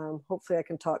 and hopefully I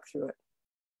can talk through it.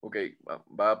 Ok,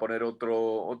 va a poner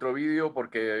otro vídeo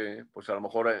porque pues a lo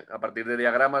mejor a partir de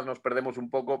diagramas nos perdemos un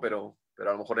poco, pero a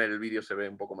lo mejor en el vídeo se ve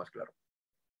un poco más claro.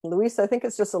 Luis, I think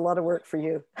it's just a lot of work for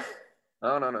you.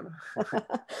 No.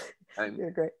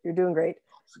 You're great. You're doing great.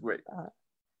 It's great.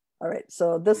 All right.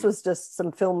 So this was just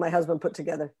some film my husband put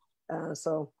together.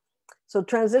 So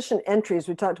transition entries,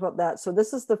 we talked about that. So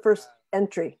this is the first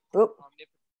entry. Oop.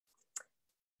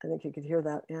 I think you could hear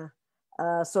that. Yeah.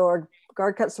 So our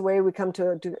guard cuts away. We come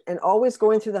to and always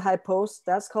going through the high post.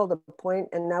 That's called a point.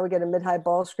 And now we get a mid-high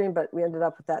ball screen, but we ended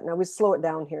up with that. Now we slow it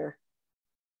down here.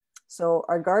 So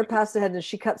our guard passed ahead and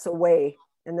she cuts away.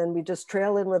 And then we just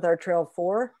trail in with our trail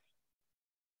 4.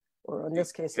 Or in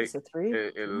this case, it's a 3.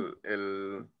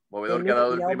 El movedor que ha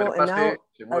dado el primer pase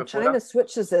se mueve China fuera.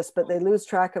 switches this, but they lose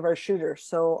track of our shooter.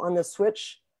 So on the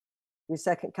switch, we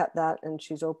second cut that and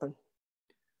she's open.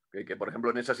 Que por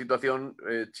ejemplo en esa situación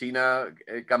China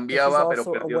cambiaba,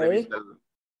 pero perdió de vista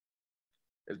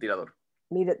el tirador.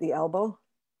 Meet at the elbow.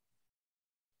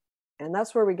 And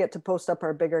that's where we get to post up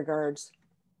our bigger guards.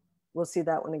 We'll see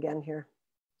that one again here.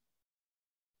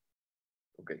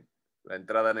 Okay. La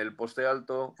entrada en el poste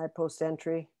alto. High post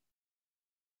entry.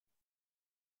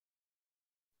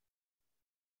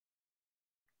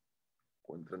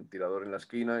 Encuentra un tirador en la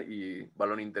esquina y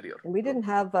balón interior. And we didn't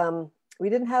have we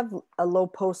didn't have a low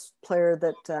post player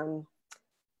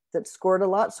that scored a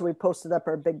lot, so we posted up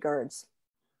our big guards.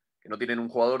 Que no tienen un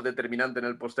jugador determinante en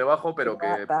el poste bajo, pero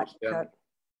que Back postean cut.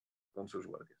 con sus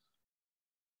guardias.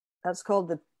 That's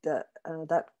called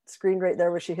that screen right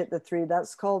there where she hit the 3.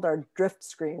 That's called our drift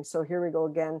screen. So here we go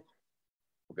again.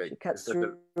 Okay. She cuts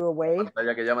Esta through away. La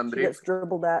pantalla que llaman She drift. gets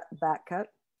dribbled that back cut.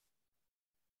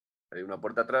 Hay una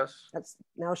puerta atrás.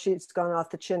 Now she's gone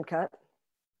off the chin cut.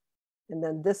 And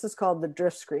then this is called the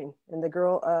drift screen. And the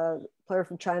girl, player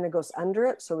from China goes under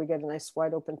it. So we get a nice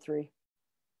wide open 3.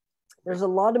 There's a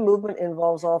lot of movement,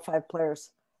 involves all 5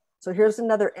 players. So here's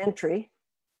another entry.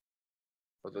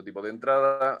 Otro tipo de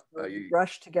entrada. Ahí.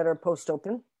 Rush to get our post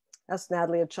open. That's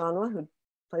Natalie Achanwa, who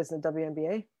plays in the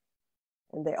WNBA.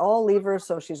 And they all leave her,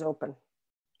 so she's open.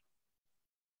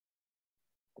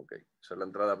 Okay, esa es la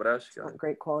entrada brush. It's not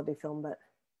great quality film, but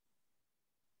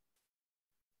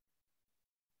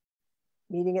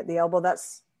meeting at the elbow,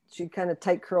 that's, she kind of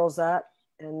tight curls that,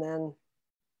 and then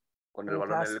con el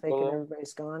balón en el codo.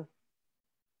 Everybody's gone.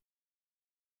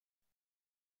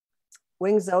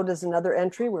 Wings out is another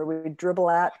entry where we dribble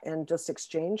at and just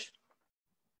exchange.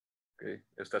 Okay.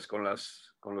 Esta es con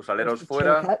los aleros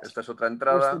fuera. Esta es otra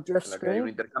entrada en la que hay un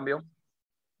intercambio.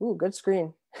 Ooh, good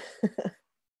screen.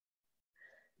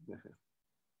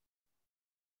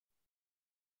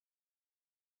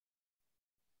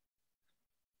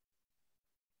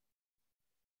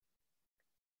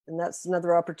 And that's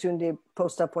another opportunity to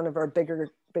post up one of our bigger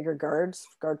guard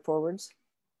forwards.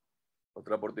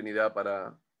 Otra oportunidad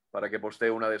para que postee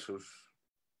una de sus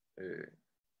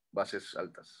bases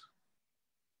altas.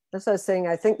 That's what I was saying.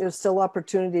 I think there's still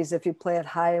opportunities if you play it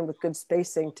high and with good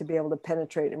spacing to be able to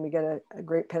penetrate. And we get a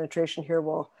great penetration here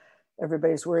while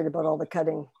everybody's worried about all the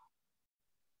cutting.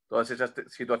 Todas esas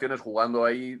situaciones jugando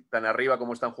ahí tan arriba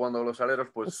como están jugando los aleros,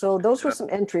 pues. So those were some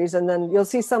entries, and then you'll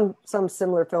see some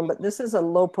similar film, but this is a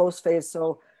low post phase.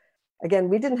 So again,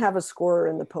 we didn't have a scorer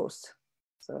in the post.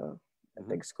 So a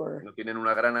big scorer. No tienen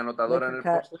una gran anotadora en el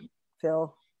poste.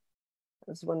 Phil,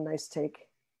 that's one nice take.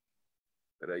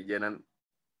 Pero ahí llenan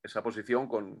esa posición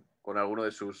con alguno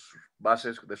de sus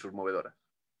bases, de sus movedoras.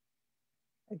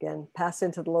 Again, pass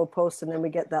into the low post, and then we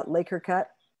get that Laker cut,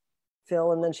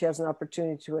 Phil, and then she has an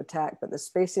opportunity to attack. But the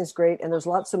spacing is great, and there's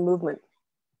lots of movement.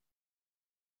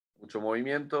 Mucho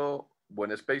movimiento,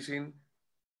 buen spacing.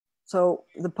 So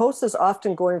the post is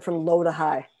often going from low to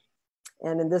high.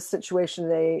 And in this situation,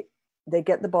 they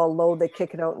get the ball low, they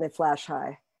kick it out, and they flash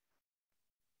high.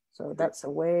 So that's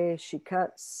away. She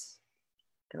cuts.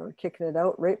 We're kicking it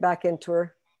out right back into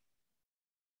her.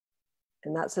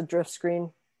 And that's a drift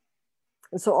screen.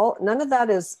 And so none of that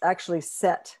is actually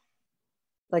set.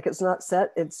 Like it's not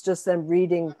set. It's just them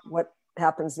reading what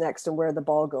happens next and where the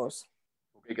ball goes.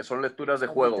 Okay, que son lecturas de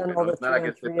juego, que no es nada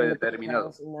que esté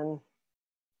predeterminado.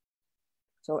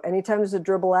 So anytime there's a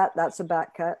dribble at, that's a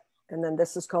back cut. And then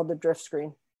this is called the drift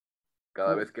screen.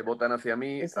 Cada vez que botan hacia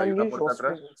mí, it's hay una puerta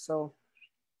atrás. Screen, so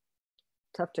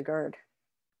tough to guard.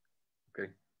 Okay.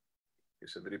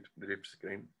 It's a drift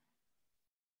screen.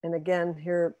 And again,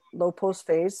 here, low post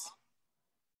phase.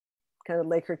 Kind of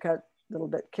Laker cut, a little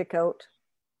bit kick out,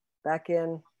 back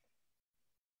in.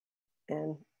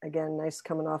 And again, nice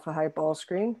coming off a high ball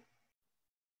screen.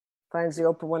 Finds the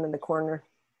open one in the corner.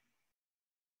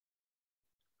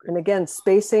 Okay. And again,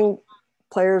 spacing,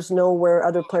 players know where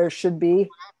other players should be.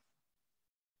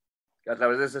 A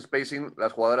través de ese spacing,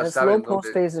 las jugadoras saben low post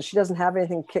dónde... phases. She doesn't have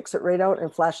anything, kicks it right out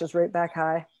and flashes right back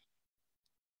high.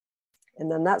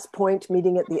 And then that's point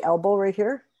meeting at the elbow right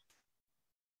here.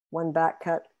 One back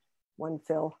cut, one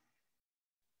fill.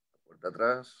 Puerta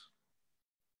atrás.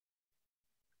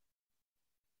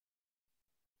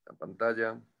 La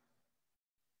pantalla.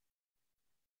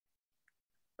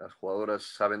 Las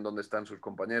jugadoras saben dónde están sus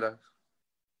compañeras.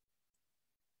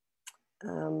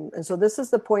 And so this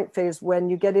is the point phase when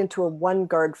you get into a one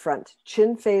guard front.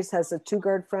 Chin phase has a 2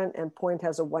 guard front and point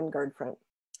has a 1 guard front.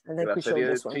 I think we showed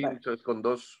this one. Es con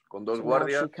dos so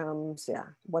guardias. Now she comes,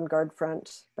 1 guard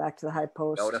front, back to the high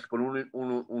post. Ahora es con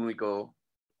un único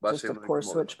base. Just a poor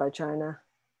switch by China.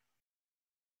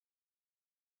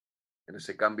 En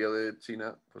ese cambio de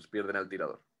China, pues pierden al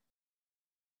tirador.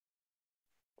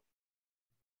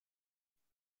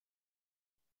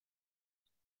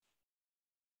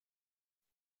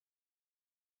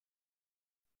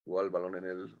 Igual balón en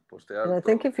el poste alto. And I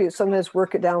think if you sometimes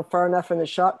work it down far enough in the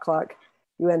shot clock,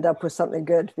 you end up with something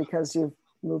good because you've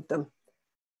moved them.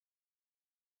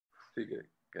 Sí,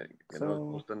 que so,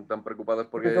 no están tan preocupados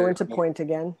porque... We go into point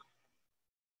again.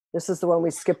 This is the one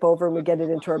we skip over and we get it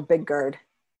into our big guard.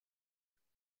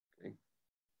 Okay.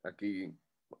 Aquí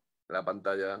la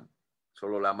pantalla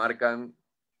solo la marcan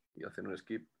y hacen un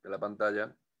skip de la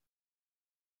pantalla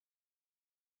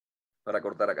para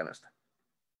cortar a canasta.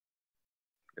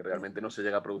 Que realmente no se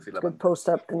llega a producir la Good pantalla. post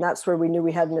up, and that's where we knew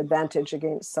we had an advantage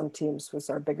against some teams, was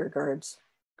our bigger guards.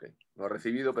 Okay. No ha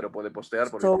recibido, pero puede postear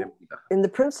porque So tiene ventaja. in the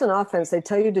Princeton offense, they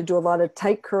tell you to do a lot of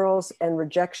tight curls and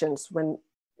rejections when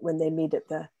they meet at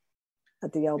the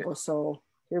elbow. Yes. So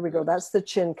here we go. That's the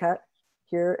chin cut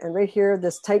here, and right here,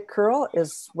 this tight curl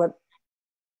is what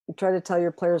you try to tell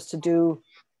your players to do.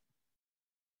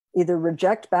 Either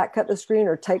reject, back cut the screen,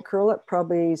 or tight curl it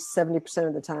probably 70%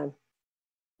 of the time.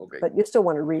 Okay. But you still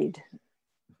want to read.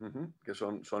 Que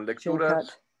son lecturas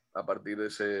a partir de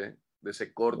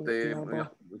ese corte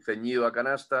muy ceñido a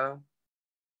canasta.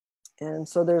 And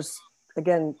so there's,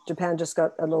 again, Japan just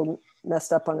got a little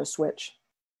messed up on a switch.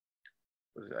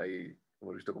 Pues ahí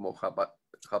hemos visto como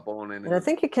Japón and I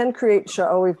think you can create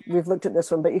shots. Oh, we've looked at this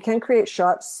one, but you can create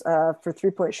shots for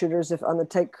 3-point shooters if on the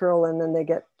tight curl and then they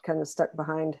get kind of stuck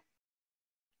behind.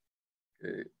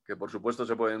 Que por supuesto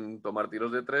se pueden tomar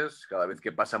tiros de tres cada vez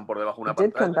que pasan por debajo de una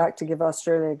pantalla. Did come back to give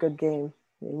Australia a good game.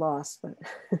 They lost, but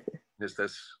esta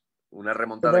es una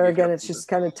remontada. There again, it's just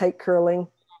kind of tight curling.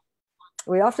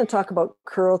 We often talk about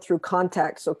curl through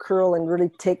contact, so curl and really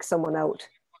take someone out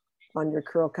on your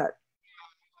curl cut.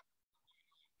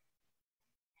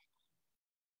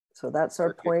 So that's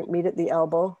our point. Meet at the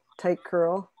elbow, tight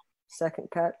curl,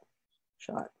 second cut,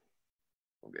 shot.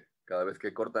 Okay. Cada vez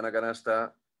que cortan a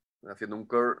canasta, haciendo un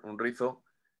curl, un rizo,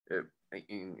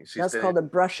 That's called a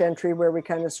brush entry, where we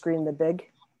kind of screen the big.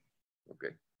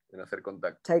 Okay. En hacer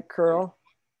contacto. Tight curl,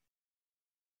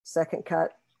 second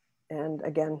cut, and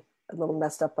again, a little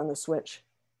messed up on the switch.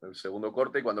 El segundo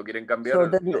corte, y cuando quieren cambiar. So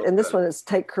then, in this one, it's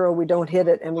tight curl. We don't hit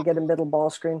it, and we get a middle ball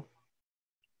screen.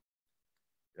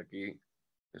 Y aquí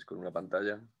es con una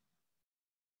pantalla.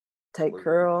 Tight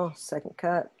curl, second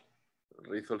cut.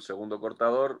 Rizo el segundo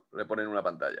cortador, le ponen una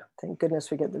pantalla. Thank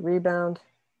goodness we get the rebound.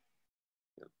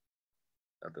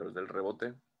 A través del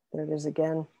rebote. There it is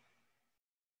again.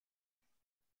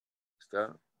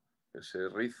 Está ese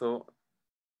rizo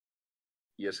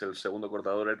y es el segundo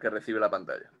cortador el que recibe la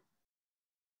pantalla.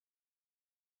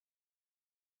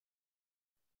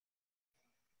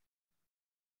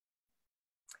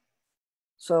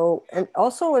 So, and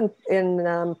also in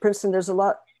Princeton, there's a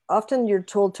lot, often you're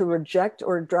told to reject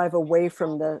or drive away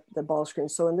from the ball screen.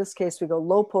 So in this case, we go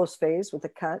low post phase with a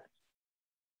cut.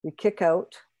 We kick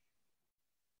out,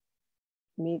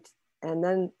 meet, and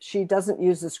then she doesn't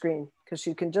use the screen because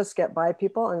she can just get by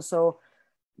people. And so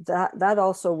that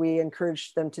also we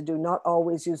encourage them to do, not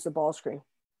always use the ball screen,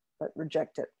 but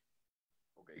reject it.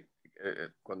 Okay.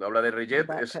 Cuando habla de reject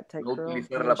es no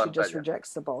utilizar la pantalla. She just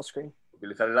rejects the ball screen.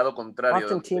 Utilizar el lado contrario.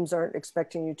 Often teams aren't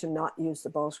expecting you to not use the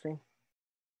ball screen.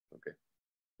 Okay.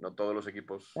 No todos los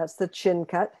equipos. That's the chin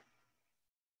cut.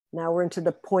 Now we're into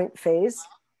the point phase.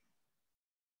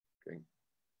 Okay.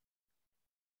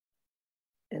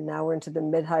 And now we're into the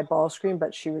mid-high ball screen,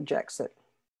 but she rejects it.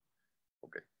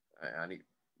 Okay.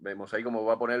 Vemos ahí cómo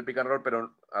va a poner el pick and roll,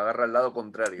 pero agarra el lado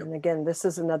contrario. And again, this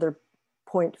is another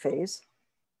point phase.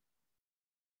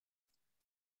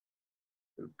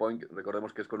 El point,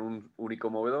 recordemos que es con un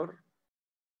único movedor.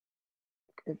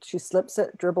 She slips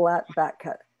it, dribble at, back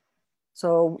cut.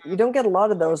 So you don't get a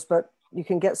lot of those, but you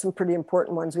can get some pretty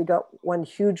important ones. We got one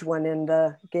huge one in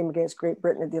the game against Great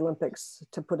Britain at the Olympics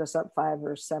to put us up 5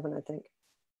 or 7, I think.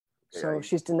 Okay, so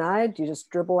she's denied, you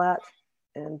just dribble at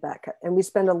and back cut. And we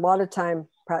spend a lot of time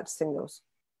practicing those.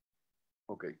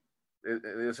 Okay.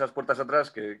 Esas puertas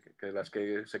atrás que las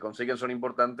que se consiguen son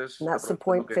importantes. And that's the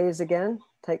point phase again.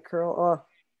 Tight curl. Oh,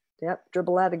 yep.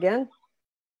 Dribble at again.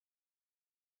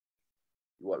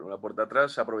 Igual, una puerta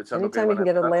atrás, aprovechando Anytime you can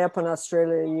get a layup on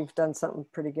Australia, you've done something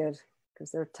pretty good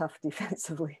because they're tough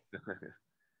defensively.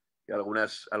 Y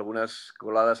algunas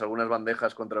coladas, algunas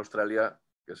bandejas contra Australia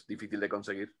que es difícil de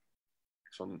conseguir.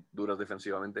 Son duras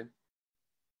defensivamente.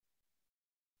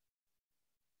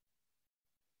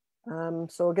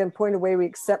 So again, point away, we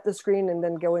accept the screen and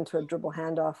then go into a dribble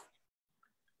handoff.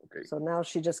 Okay. So now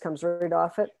she just comes right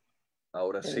off it.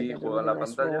 Ahora sí, juega la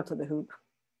pantalla. To the hoop.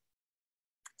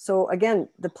 So again,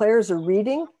 the players are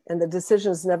reading and the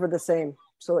decision is never the same.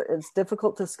 So it's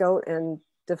difficult to scout and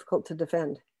difficult to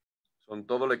defend. Son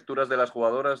todo lecturas de las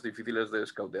jugadoras difíciles de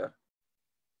scoutear.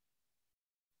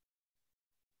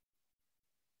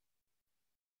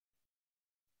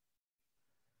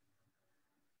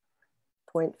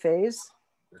 Point phase.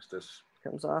 Este es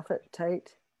comes off it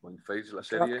tight. Point phase, la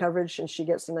Drop serie. coverage, and she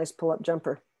gets a nice pull-up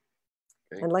jumper.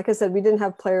 Okay. And like I said, we didn't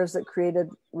have players that created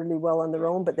really well on their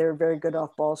own, but they were very good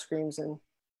off ball screens. And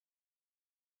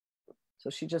so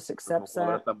she just accepts No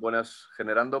that. tan buenas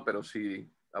generando, pero sí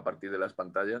a partir de las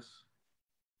pantallas.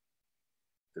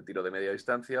 De tiro de media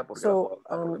distancia. Porque So,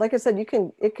 like I said,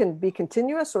 it can be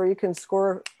continuous or you can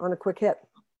score on a quick hit.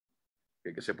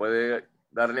 Que se puede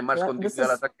darle más continuidad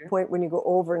al ataque. Point when you go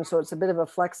over, and so it's a bit of a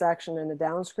flex action and a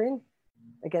down screen.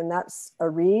 Again, that's a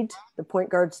read. The point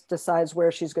guard decides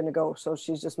where she's going to go, so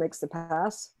she just makes the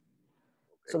pass.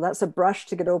 Okay. So that's a brush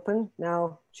to get open.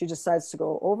 Now she decides to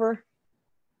go over.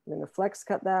 I'm going to flex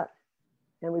cut that,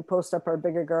 and we post up our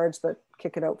bigger guards, but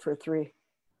kick it out for a three.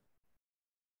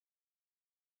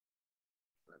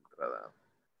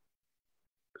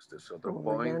 Este es otro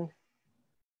point. Again.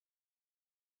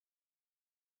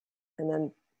 And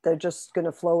then they're just going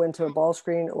to flow into a ball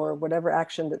screen or whatever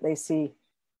action that they see.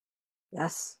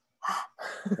 Yes.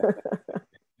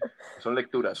 Son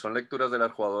lecturas de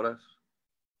las jugadoras.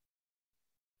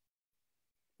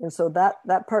 And so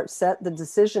that part set, the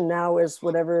decision now is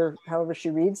however she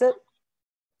reads it.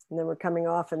 And then we're coming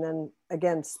off and then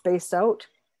again, spaced out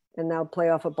and now play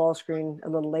off a ball screen a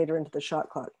little later into the shot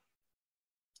clock.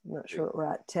 I'm not sure what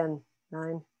we're at, 10,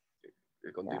 9.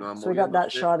 Yeah. So we got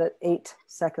that shot at 8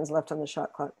 seconds left on the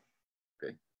shot clock.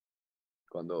 Okay.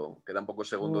 Cuando quedan pocos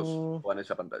segundos, juegan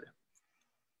esa pantalla.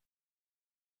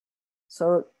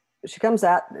 So she comes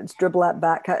at, it's dribble at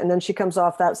back cut, and then she comes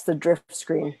off, that's the drift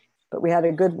screen. But we had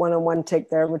a good one-on-one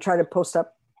take there. We're trying to post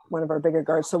up one of our bigger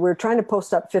guards. So we're trying to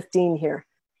post up 15 here.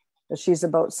 She's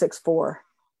about 6'4".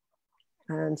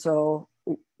 And so,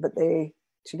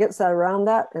 she gets that around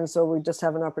that, and so we just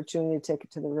have an opportunity to take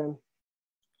it to the rim.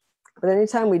 But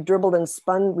anytime we dribbled and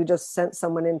spun, we just sent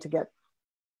someone in to get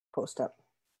post up.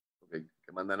 Okay.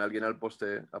 Que mandan a alguien al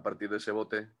poste a partir de ese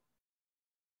bote.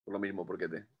 Por lo mismo, porque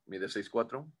te mide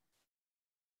 6'4".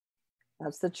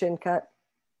 That's the chin cut.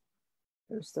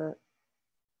 There's the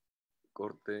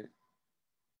corte.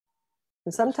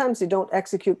 And sometimes you don't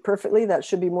execute perfectly. That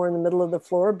should be more in the middle of the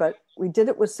floor, but we did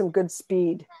it with some good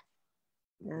speed.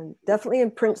 And definitely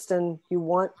in Princeton, you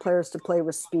want players to play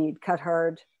with speed, cut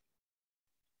hard.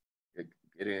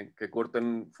 Que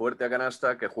corten fuerte a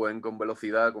canasta, que jueguen con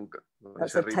velocidad, con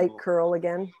That's a tight curl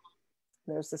again.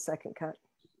 There's the second cut.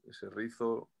 Ese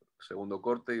rizo, segundo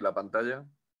corte y la pantalla.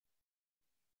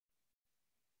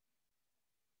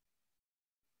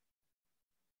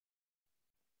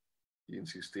 Y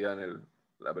insistía en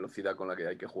la velocidad con la que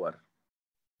hay que jugar.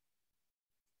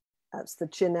 That's the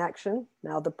chin action.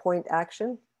 Now the point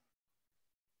action.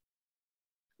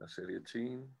 La serie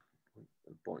chin,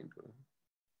 el point.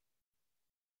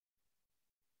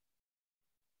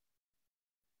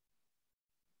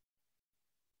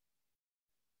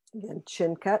 Again,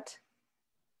 chin cut,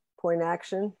 point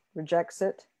action, rejects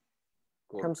it,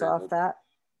 comes off that.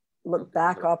 Look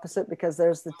back opposite because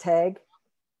there's the tag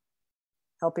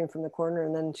helping from the corner,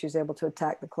 and then she's able to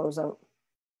attack the closeout.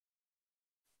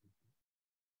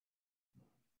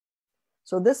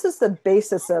 So this is the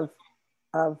basis of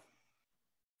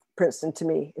Princeton to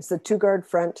me. It's the 2-guard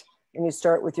front, and you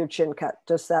start with your chin cut,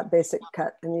 just that basic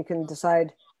cut, and you can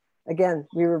decide. Again,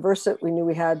 we reverse it. We knew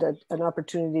we had an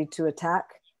opportunity to attack.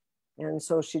 And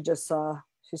so she saw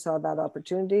that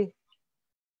opportunity.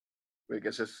 Que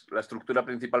esa es la estructura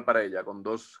principal para ella, con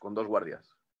dos guardias,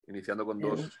 iniciando con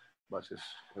dos bases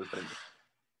al frente.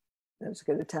 That's a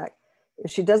good attack.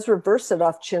 If she does reverse it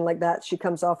off chin like that, she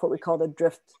comes off what we call the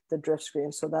drift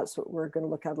screen. So that's what we're going to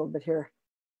look at a little bit here.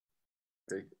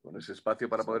 Okay. Con ese espacio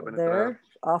para poder penetrar. There,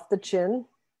 off the chin.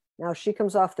 Now she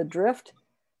comes off the drift.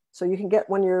 So you can get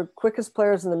one of your quickest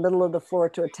players in the middle of the floor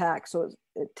to attack. So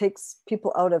it takes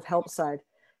people out of help side.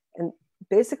 And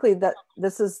basically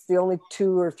this is the only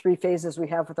 2 or 3 phases we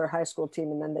have with our high school team,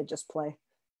 and then they just play.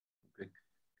 Okay.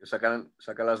 Sacan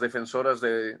las defensoras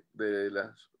de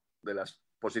las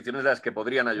posiciones en las que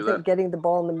podrían ayudar. I think getting the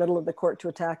ball in the middle of the court to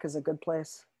attack is a good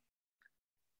place.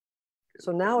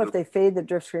 So now if they fade the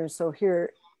drift screen, so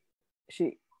here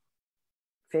she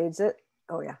fades it.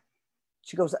 Oh yeah.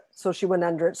 She goes, so she went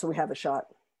under it, so we have a shot.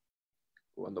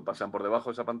 Cuando pasan por debajo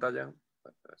de esa pantalla.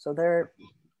 So there,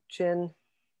 chin.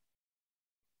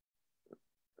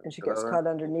 And she gets caught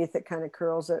underneath it, kind of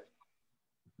curls it.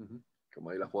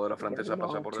 Como ahí la jugadora francesa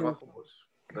pasa por debajo, pues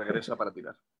regresa para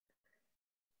tirar.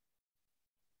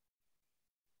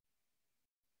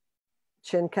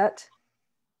 Chin cut,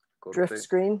 corte, drift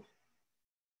screen.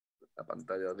 La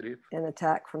pantalla drift. And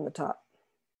attack from the top.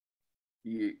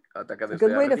 Y ataca desde a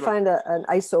good way arriba. To find an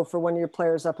ISO for one of your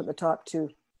players up at the top too.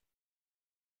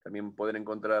 También pueden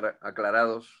encontrar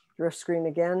aclarados. Drift screen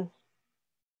again,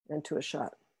 and to a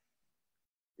shot.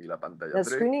 Y la pantalla the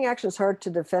screening action is hard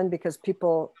to defend because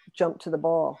people jump to the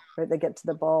ball, right? They get to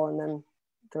the ball and then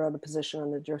they're out of position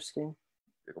on the drift screen.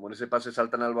 Como en ese pase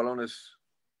saltan al balón, es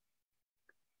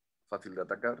fácil de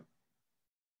atacar.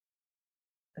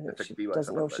 She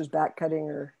doesn't know if she's back cutting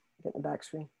or getting the back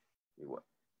screen. Igual.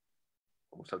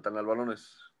 Como saltan al balón es...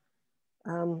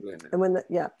 and when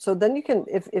so then you can,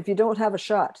 if you don't have a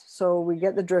shot, so we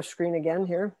get the drift screen again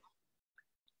here.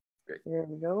 Okay. Here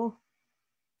we go.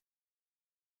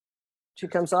 She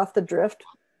comes off the drift,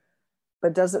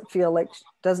 but doesn't feel like,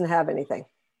 doesn't have anything,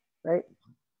 right?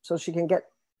 So she can get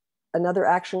another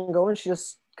action going. She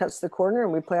just cuts the corner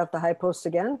and we play off the high post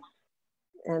again.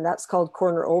 And that's called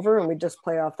corner over. And we just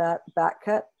play off that back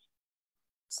cut,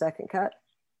 second cut.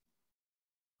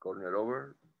 Corner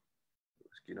over.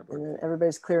 And then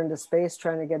everybody's clearing the space,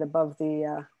 trying to get above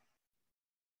the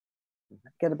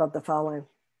foul line.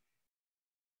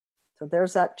 So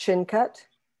there's that chin cut,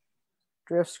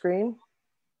 drift screen.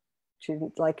 She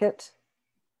didn't like it.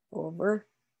 Over.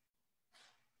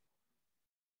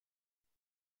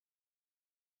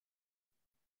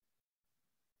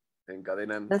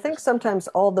 I think sometimes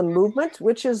all the movement,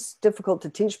 which is difficult to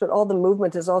teach, but all the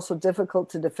movement is also difficult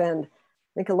to defend.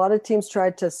 I think a lot of teams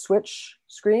tried to switch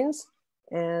screens,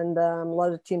 and a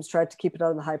lot of teams tried to keep it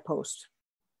out of the high post.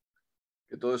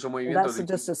 That's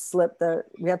just a slip that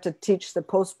we have to teach the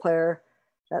post player.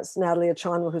 That's Natalie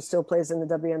Achanwa, who still plays in the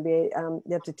WNBA.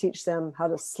 You have to teach them how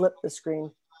to slip the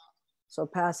screen. So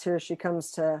pass here, she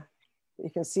comes to, you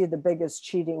can see the big is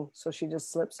cheating. So she just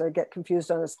slips or get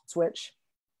confused on a switch.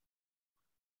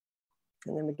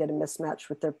 And then we get a mismatch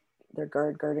with their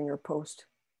guard guarding her post.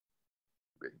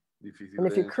 And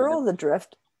if you curl the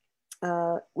drift,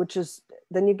 which is,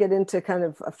 then you get into kind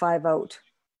of a 5-out,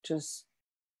 which is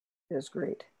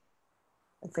great.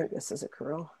 I think this is a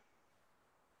curl.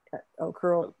 Oh,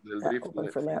 curl,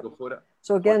 open for lap.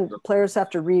 So again, players have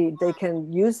to read. They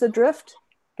can use the drift,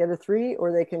 get a 3,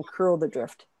 or they can curl the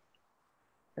drift.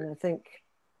 And I think,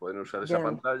 again,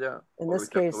 in this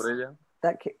case,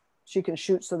 she can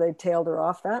shoot, so they tailed her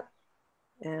off that.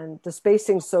 And the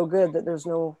spacing's so good that there's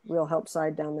no real help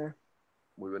side down there.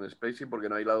 Muy buen spacing porque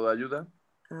no hay lado de ayuda.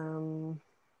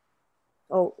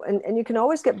 And you can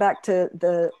always get back to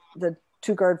the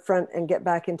 2-guard front and get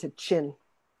back into chin.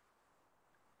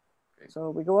 Okay.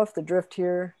 So we go off the drift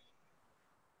here.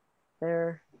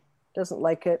 There. Doesn't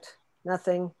like it.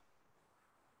 Nothing.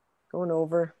 Going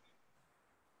over.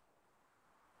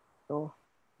 Oh,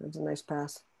 that's a nice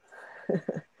pass.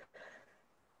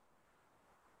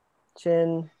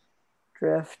 Chin,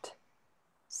 drift,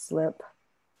 slip.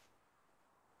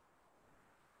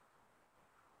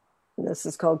 And this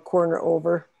is called corner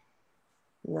over.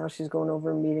 Now she's going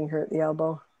over and meeting her at the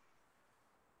elbow.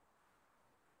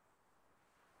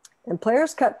 And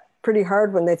players cut pretty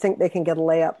hard when they think they can get a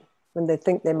layup, when they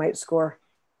think they might score.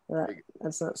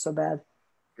 That's not so bad.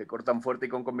 Que cortan fuerte y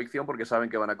con convicción porque saben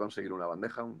que van a conseguir una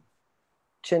bandeja.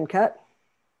 Chin cut,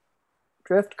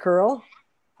 drift, curl,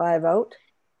 5-out,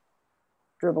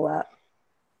 dribble at.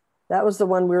 That was the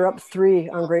one we were up 3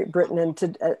 on Great Britain. And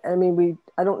I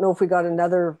don't know if we got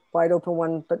another wide open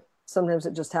one, but sometimes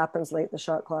it just happens late in the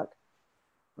shot clock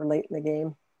or late in the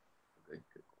game. Okay.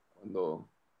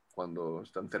 Cuando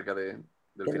están cerca del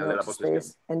final de la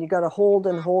posesión. And you got to hold,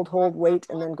 wait,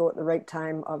 and then go at the right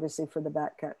time, obviously, for the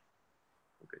back cut.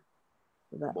 Okay.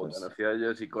 So that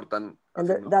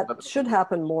should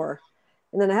happen more.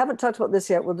 And then I haven't talked about this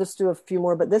yet. We'll just do a few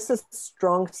more, but this is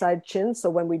strong side chin. So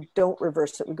when we don't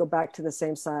reverse it, we go back to the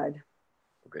same side.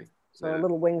 Okay. So a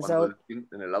little wings out. En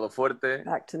el lado fuerte.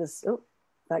 Back to the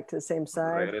same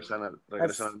side. Regresan al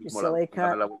mismo lado.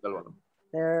 Cut.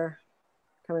 There,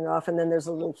 coming off. And then there's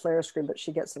a little flare screen, but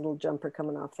she gets a little jumper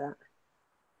coming off that.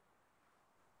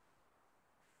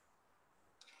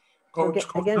 Coach,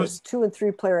 again, it's 2 and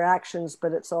 3 player actions,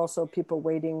 but it's also people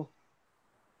waiting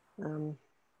to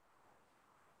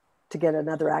get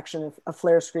another action, a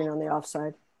flare screen on the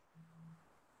offside.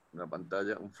 Una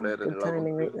pantalla, un flare Good en el lado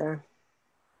timing right there.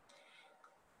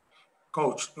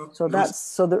 Coach. So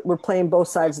that we're playing both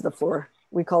sides of the floor.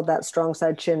 We called that strong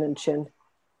side chin and chin.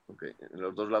 Okay. En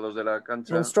los dos lados de la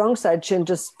cancha. And strong side chin,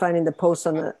 just finding the post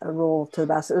on a roll to the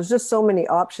basket. There's just so many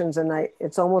options, and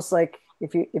it's almost like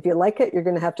if you like it, you're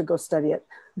going to have to go study it.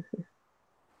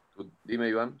 Dime,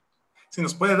 Iván. Si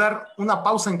nos puede dar una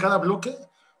pausa en cada bloque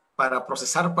para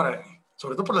procesar,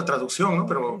 sobre todo por la traducción, ¿no?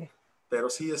 Pero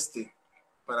sí,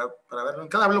 para verlo. En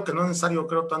cada bloque no es necesario,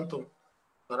 creo, tanto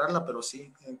pararla, pero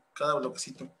sí, en cada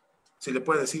bloquecito. Si le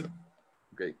puede decir.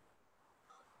 Ok.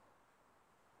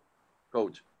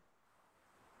 Coach.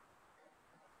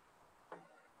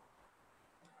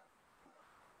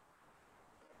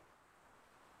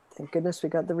 Thank goodness we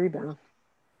got the rebound.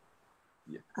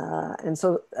 Yeah. And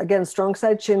so again, strong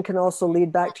side chin can also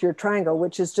lead back to your triangle,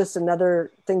 which is just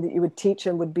another thing that you would teach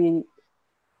and would be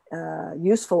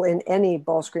useful in any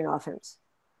ball screen offense.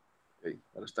 Okay.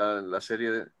 Ahora está en la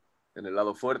serie en el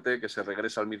lado fuerte, que se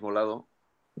regresa al mismo lado.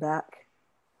 Back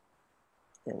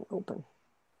and open.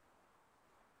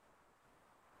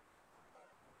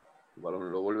 El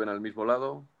balón lo vuelven al mismo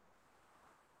lado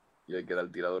y ahí queda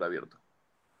el tirador abierto.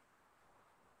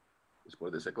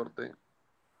 Después de ese corte, el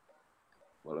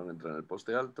balón entra en el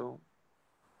poste alto.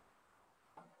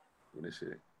 Y en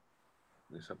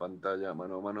esa pantalla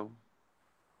mano a mano.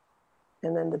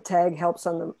 And then the tag helps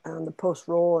on the post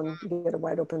roll, and you get a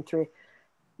wide open three.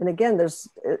 And again,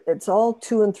 it's all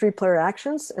 2 and 3 player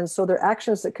actions, and so they're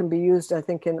actions that can be used, I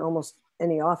think, in almost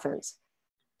any offense.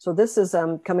 So this is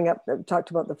coming up. I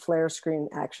talked about the flare screen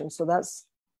action. So that's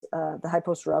the high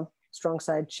post rub, strong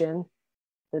side chin,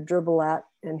 the dribble at,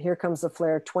 and here comes the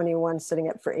flare 21 sitting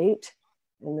up for 8,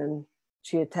 and then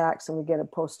she attacks, and we get a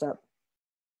post up.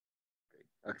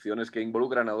 Acciones que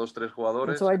involucran a 2-3 jugadores.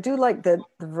 And so I do like the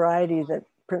variety that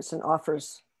Princeton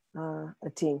offers a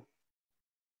team.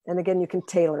 And again, you can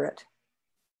tailor it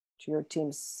to your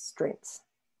team's strengths.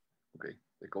 Okay.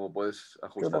 De cómo puedes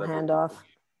ajustar. Dribble handoff.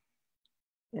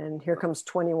 And here comes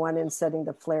 21 in, setting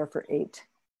the flare for 8.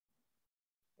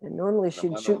 And normally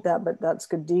she'd shoot that, but that's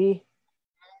good D.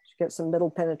 She gets some middle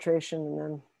penetration, and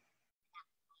then.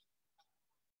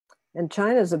 And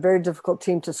China is a very difficult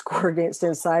team to score against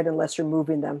inside unless you're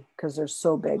moving them, because they're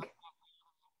so big.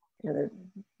 And they're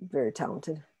very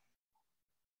talented.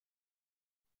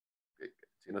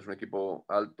 China es un equipo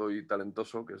alto y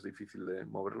talentoso que es difícil de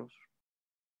moverlos.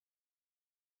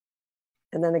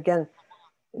 And then again,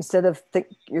 instead of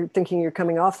you're thinking you're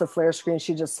coming off the flare screen,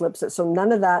 she just slips it. So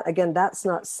none of that, again, that's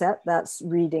not set, that's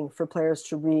reading for players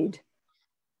to read.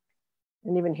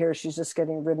 And even here, she's just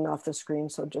getting ridden off the screen.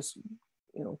 So just,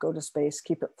 go to space,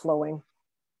 keep it flowing.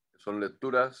 Son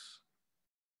lecturas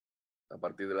a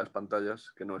partir de las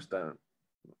pantallas que no es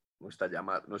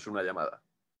una llamada.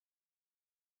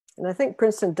 And I think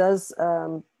Princeton does,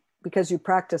 because you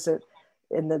practice it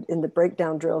in the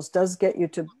breakdown drills, does get you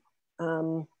to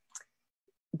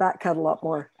back cut a lot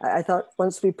more. I thought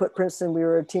once we put Princeton, we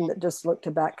were a team that just looked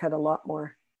to back cut a lot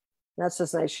more. And that's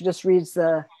just nice. She just reads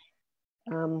that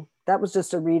was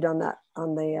just a read on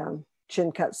the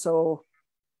chin cut. So,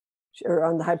 or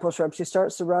on the high post rub, she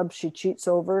starts the rub, she cheats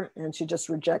over, and she just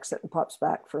rejects it and pops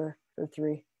back for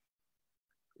 3.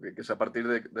 Que es a partir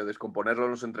de descomponerlo en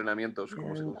los entrenamientos.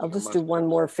 I'll just do one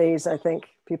more phase. I think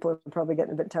people are probably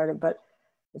getting a bit tired of it, but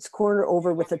it's corner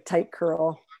over with a tight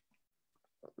curl.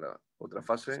 La otra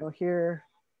fase. So here,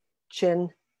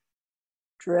 chin,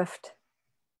 drift,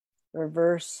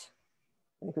 reverse.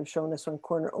 I think we've shown this one,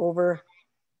 corner over,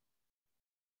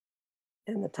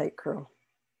 and the tight curl.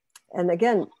 And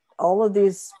again, all of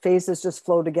these phases just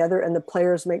flow together, and the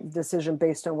players make the decision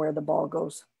based on where the ball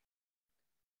goes.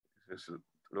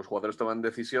 Los jugadores toman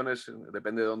decisiones,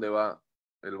 depende de dónde va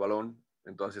el balón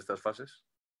en todas estas fases.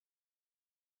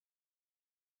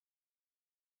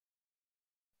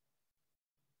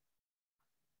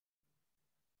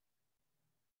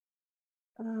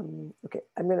 Okay,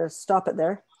 I'm going to stop it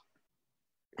there.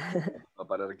 Va a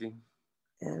parar aquí.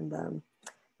 And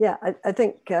yeah, I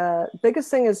think biggest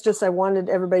thing is just I wanted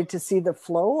everybody to see the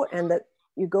flow, and that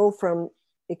you go from,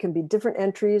 it can be different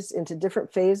entries into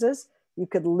different phases. You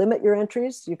could limit your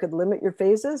entries, you could limit your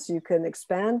phases, you can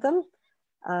expand them.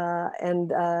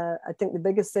 And I think the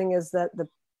biggest thing is that the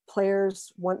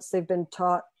players, once they've been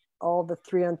taught all the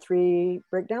 3-on-3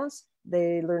 breakdowns,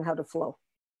 they learn how to flow.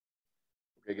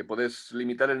 Okay, que puedes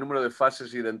limitar el número de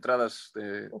fases y de entradas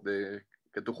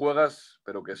que tú juegas,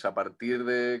 pero que es a partir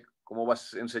de cómo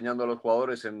vas enseñando a los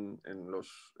jugadores en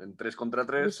 3 contra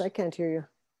 3. I can't hear you.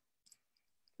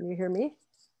 Can you hear me?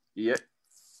 Yeah.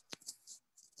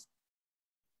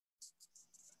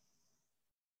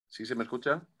 ¿Sí se me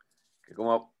escucha? Que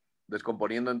como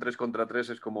descomponiendo en 3 contra 3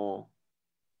 es como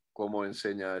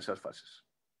enseña esas fases.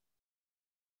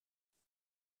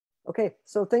 Okay,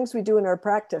 so things we do in our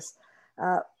practice.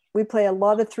 We play a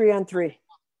lot of 3-on-3,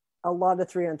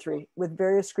 with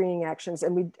various screening actions.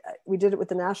 And we did it with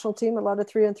the national team, a lot of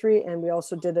 3-on-3, and we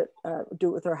also do it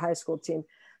with our high school team.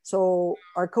 So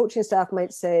our coaching staff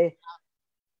might say,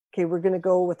 okay, we're going to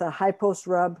go with a high post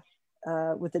rub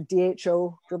with a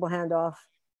DHO, dribble handoff,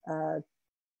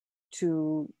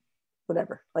 to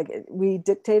whatever. Like we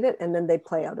dictate it and then they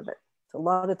play out of it. So a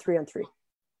lot of 3-on-3.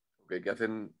 Okay, que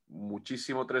hacen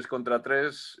muchísimo 3 contra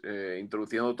 3,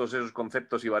 introduciendo todos esos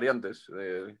conceptos y variantes.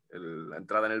 La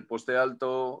entrada en el poste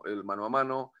alto, el mano a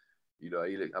mano, y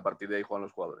ahí, a partir de ahí juegan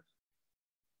los jugadores.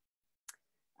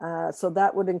 So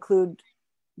that would include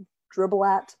dribble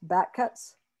at back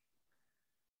cuts.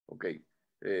 Ok.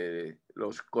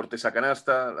 Los cortes a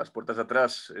canasta, las puertas de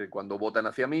atrás cuando botan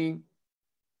hacia mí.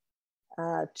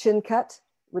 chin cut,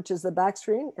 which is the back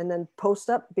screen, and then post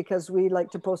up, because we like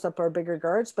to post up our bigger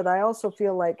guards. But I also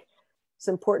feel like it's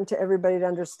important to everybody to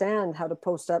understand how to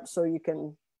post up, so you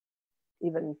can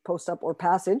even post up or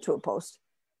pass into a post.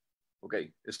 Ok,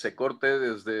 ese corte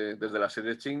desde la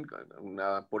serie chin,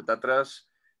 una puerta atrás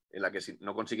en la que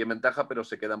no consiguen ventaja, pero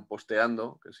se quedan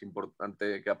posteando, que es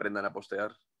importante que aprendan a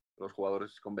postear los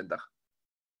jugadores con ventaja.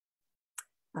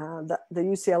 The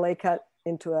UCLA cut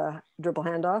into a dribble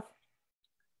handoff.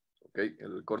 Ok,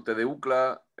 el corte de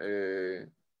UCLA,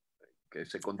 que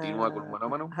se continúa con mano a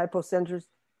mano. High post enters,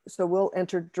 so we'll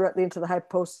enter directly into the high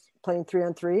post playing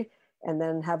 3-on-3, and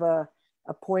then have a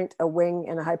point, a wing,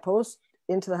 and a high post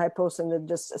into the high post, and then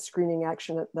just a screening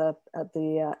action at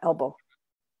the elbow.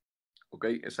 Ok,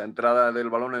 esa entrada del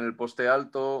balón en el poste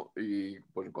alto y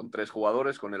pues con 3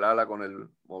 jugadores, con el ala, con el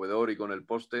movedor y con el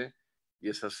poste, y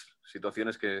esas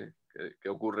situaciones que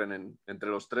ocurren entre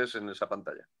los 3 en esa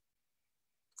pantalla.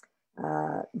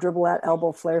 Dribble at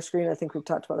elbow flare screen. I think we've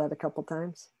talked about that a couple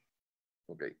times.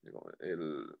 Ok,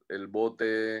 el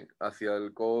bote hacia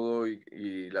el codo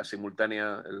y la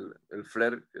simultánea, el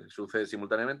flare que sucede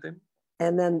simultáneamente.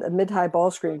 And then the mid-high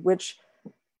ball screen, which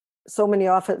so many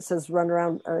offenses run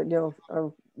around,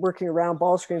 are working around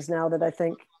ball screens now, that I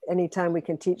think anytime we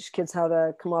can teach kids how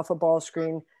to come off a ball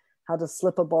screen, how to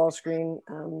slip a ball screen,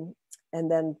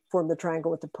 and then form the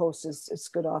triangle with the post is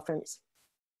good offense.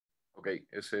 Ok,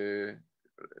 ese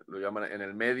lo llaman en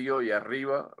el medio y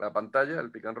arriba la pantalla,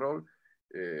 el pick and roll,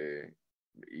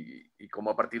 y como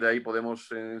a partir de ahí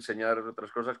podemos enseñar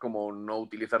otras cosas como no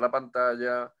utilizar la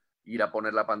pantalla, ir a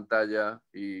poner la pantalla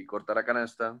y cortar a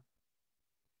canasta.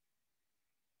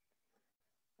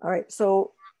 All right,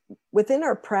 so within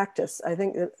our practice, I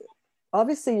think that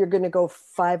obviously you're going to go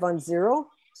 5-on-0,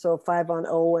 so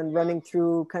 5-on-0, and running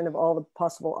through kind of all the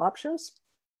possible options.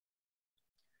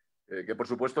 Que por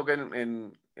supuesto que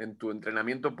en tu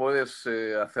entrenamiento puedes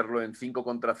hacerlo en 5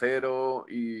 contra 0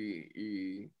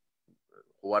 y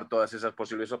jugar todas esas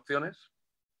posibles opciones.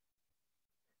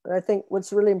 But I think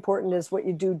what's really important is what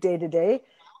you do day to day.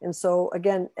 And so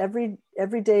again, every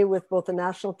day with both the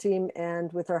national team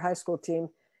and with our high school team,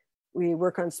 we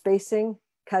work on spacing,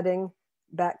 cutting,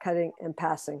 back cutting, and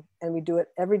passing. And we do it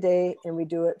every day, and we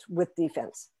do it with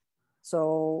defense.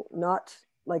 So not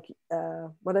like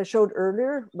what I showed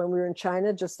earlier when we were in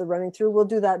China, just the running through. We'll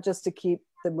do that just to keep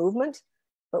the movement,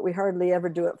 but we hardly ever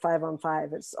do it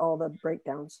 5-on-5. It's all the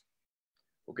breakdowns.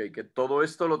 Ok, que todo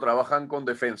esto lo trabajan con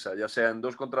defensa, ya sea en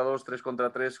 2 contra 2, 3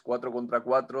 contra 3, 4 contra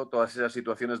 4, todas esas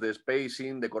situaciones de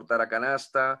spacing, de cortar a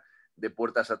canasta, de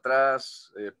puertas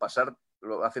atrás, pasar,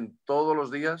 lo hacen todos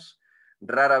los días,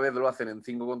 rara vez lo hacen en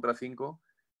 5 contra 5,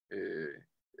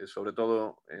 sobre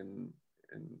todo en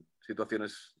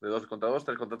situaciones de 2 contra 2,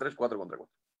 3 contra 3, 4 contra 4.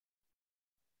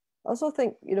 I also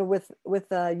think, with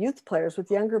youth players, with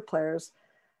younger players,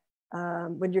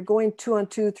 when you're going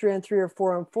 2-on-2, 3-on-3, or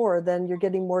 4-on-4, then you're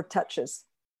getting more touches,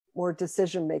 more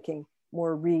decision making,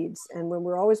 more reads. And when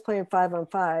we're always playing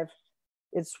 5-on-5,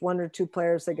 it's 1 or 2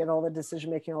 players that get all the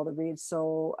decision making, all the reads.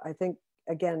 So I think,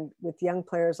 again, with young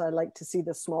players, I like to see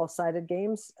the small sided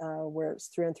games where it's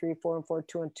 3-on-3, 4-on-4,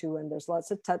 2-on-2, and there's lots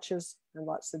of touches and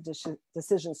lots of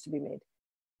decisions to be made.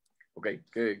 Ok,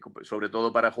 que sobre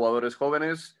todo para jugadores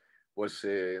jóvenes, pues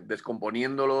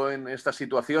descomponiéndolo en estas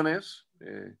situaciones,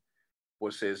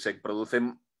 pues se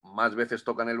producen, más veces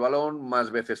tocan el balón,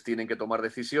 más veces tienen que tomar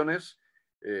decisiones,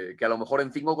 que a lo mejor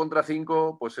en 5 contra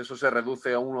 5, pues eso se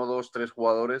reduce a 1, 2, 3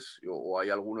 jugadores, o hay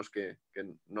algunos que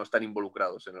no están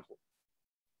involucrados en el juego.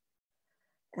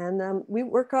 And we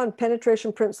work on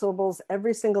penetration principles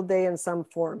every single day in some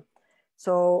form.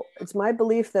 So it's my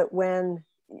belief that when,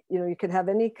 you could have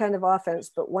any kind of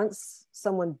offense, but once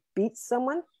someone beats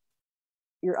someone,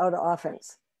 you're out of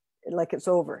offense, like it's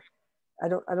over. I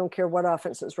don't care what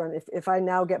offense is run. If I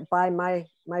now get by my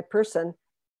person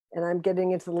and I'm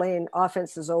getting into the lane,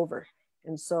 offense is over.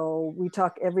 And so we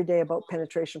talk every day about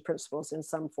penetration principles in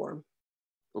some form.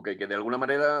 Ok, que de alguna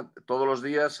manera todos los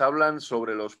días hablan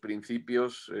sobre los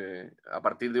principios a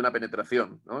partir de una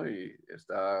penetración, ¿no? Y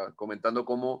está comentando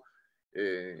cómo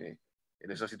en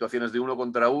esas situaciones de 1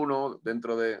 contra 1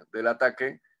 dentro del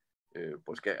ataque,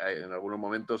 pues que en algunos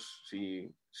momentos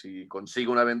si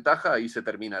consigue una ventaja, ahí se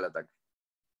termina el ataque.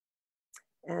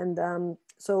 And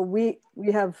so we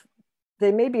have,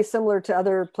 they may be similar to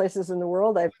other places in the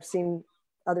world. I've seen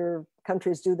other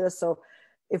countries do this. So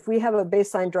if we have a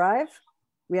baseline drive,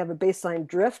 we have a baseline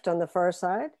drift on the far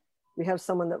side, we have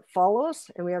someone that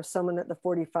follows, and we have someone at the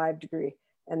 45 degree.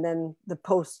 And then the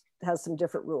post has some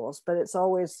different rules, but it's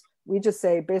always, we just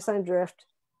say baseline drive,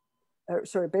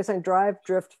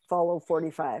 drift, follow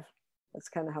 45. That's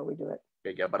kind of how we do it.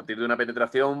 Que a partir de una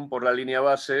penetración por la línea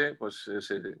base, pues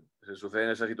se suceden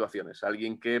esas situaciones.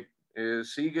 Alguien que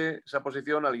sigue esa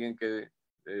posición, alguien que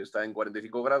está en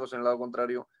 45 grados en el lado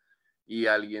contrario y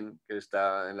alguien que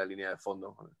está en la línea de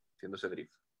fondo haciendo ese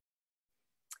drift.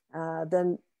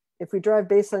 Then if we drive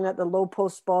baseline at the low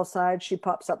post ball side, she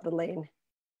pops up the lane.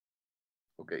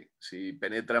 Ok, si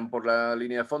penetran por la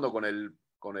línea de fondo con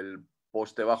el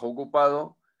poste bajo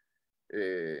ocupado.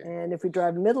 And if we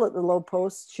drive middle at the low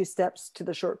post, she steps to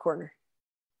the short corner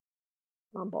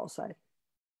on ball side.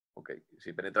 Ok,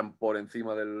 si penetran por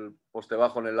encima del poste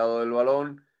bajo en el lado del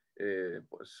balón,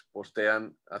 pues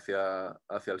postean hacia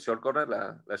el short corner,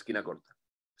 la esquina corta.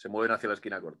 Se mueven hacia la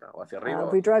esquina corta o hacia arriba.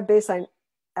 If we drive baseline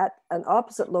at an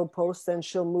opposite low post, then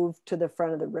she'll move to the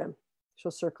front of the rim.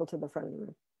 She'll circle to the front of the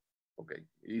rim. Ok,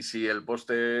 y si el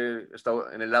poste está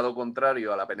en el lado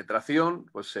contrario a la penetración,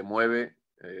 pues se mueve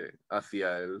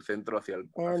hacia el centro,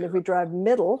 And if we drive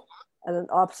middle at an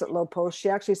opposite low post, she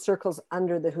actually circles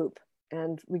under the hoop.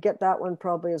 And we get that one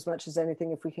probably as much as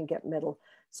anything if we can get middle.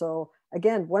 So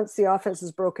again, once the offense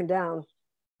is broken down,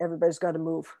 everybody's got to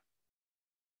move.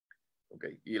 Ok,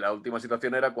 y la última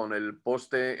situación era con el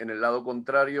poste en el lado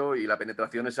contrario y la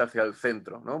penetración es hacia el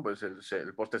centro, ¿no? Pues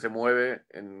el poste se mueve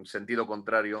en sentido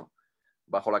contrario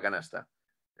bajo la canasta.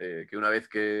 Que una vez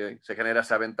que se genera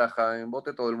esa ventaja en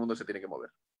bote, todo el mundo se tiene que mover.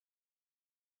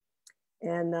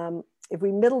 And if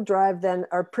we middle drive, then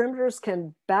our perimeters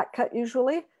can back cut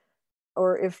usually,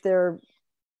 or if they're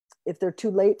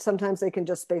too late, sometimes they can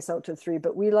just space out to 3.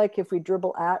 But we like if we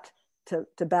dribble at to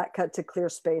back cut to clear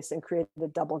space and create a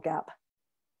double gap.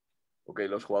 Ok,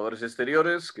 los jugadores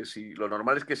exteriores, lo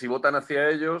normal es que si botan hacia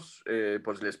ellos,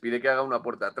 pues les pide que haga una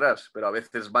puerta atrás, pero a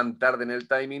veces van tarde en el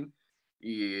timing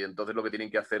y entonces lo que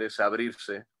tienen que hacer es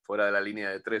abrirse fuera de la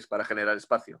línea de 3 para generar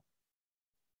espacio.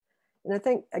 And I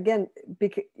think, again,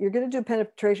 you're going to do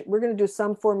penetration. We're going to do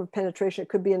some form of penetration. It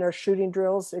could be in our shooting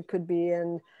drills. It could be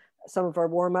in some of our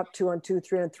warm-up 2-on-2,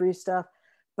 3-on-3 stuff.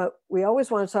 But we always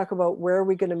want to talk about where are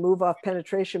we going to move off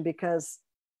penetration because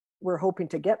we're hoping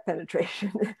to get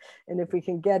penetration. And if we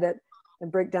can get it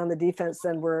and break down the defense,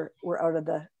 then we're out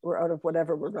of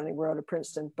whatever we're running. We're out of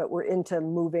Princeton, but we're into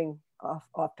moving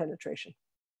off penetration.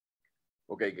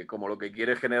 Ok, que como lo que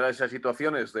quiere generar esas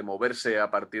situaciones de moverse a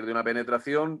partir de una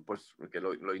penetración, pues que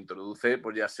lo introduce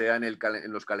pues ya sea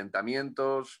en los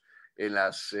calentamientos, en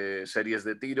las series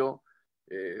de tiro,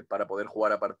 para poder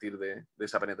jugar a partir de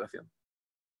esa penetración.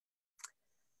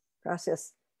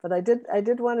 Gracias. But I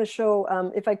did want to show,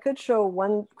 if I could show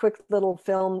one quick little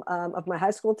film of my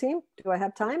high school team. Do I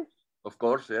have time? Of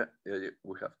course, yeah,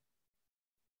 we have.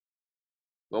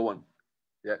 Go on.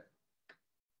 Yeah.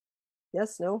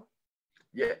 Yes, no?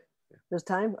 Yeah. There's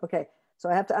time? Okay. So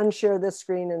I have to unshare this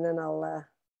screen and then I'll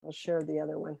share the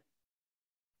other one.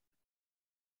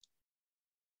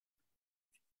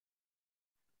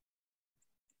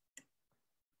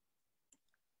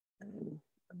 I'm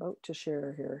about to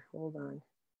share here. Hold on.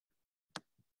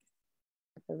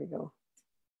 There we go.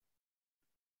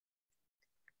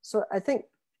 So I think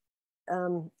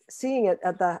seeing it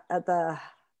at the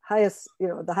highest,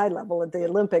 the high level at the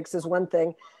Olympics is one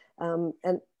thing.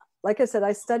 And like I said,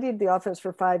 I studied the offense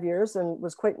for 5 years and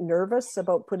was quite nervous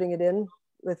about putting it in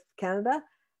with Canada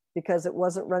because it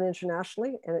wasn't run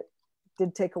internationally and it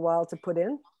did take a while to put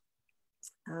in.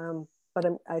 But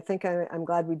I think I'm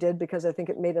glad we did because I think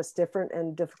it made us different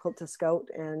and difficult to scout.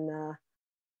 And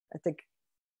I think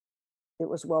it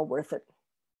was well worth it.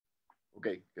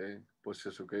 Ok, pues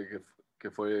eso, que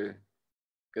fue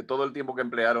que todo el tiempo que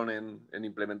emplearon en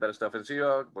implementar esta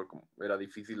ofensiva, pues era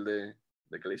difícil de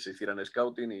que les hicieran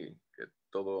scouting y que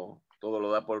todo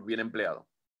lo da por bien empleado.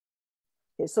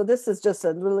 Okay, so this is just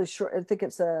a really short, I think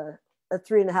it's a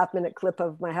 3.5 minute clip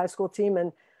of my high school team.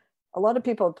 And a lot of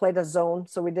people played a zone,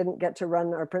 so we didn't get to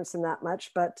run our Princeton that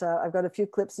much, but I've got a few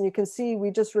clips and you can see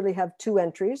we just really have 2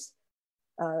 entries,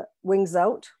 wings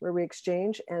out where we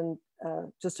exchange and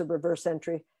just a reverse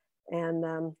entry.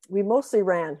 And we mostly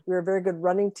ran. We were a very good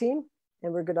running team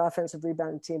and we're a good offensive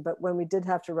rebounding team. But when we did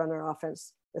have to run our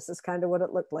offense, this is kind of what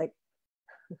it looked like.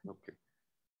 Okay.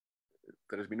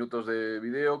 3 minutos de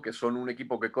video, que son un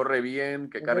equipo que corre bien,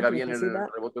 que carga bien el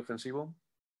rebote ofensivo.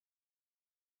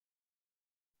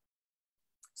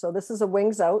 So this is a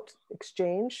wings out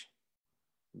exchange.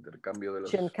 Intercambio de los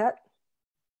chin cut.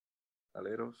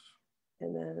 aleros.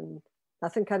 And then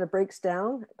nothing kind of breaks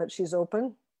down, but she's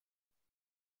open.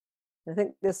 I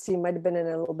think this team might have been in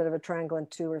a little bit of a triangle and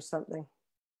 2 or something.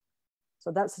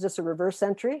 So that's just a reverse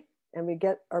entry and we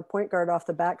get our point guard off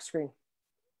the back screen.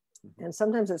 And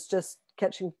sometimes it's just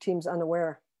catching teams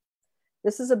unaware.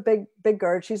 This is a big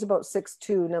guard. She's about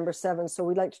 6'2", number 7. So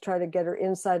we like to try to get her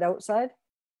inside, outside.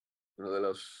 Uno de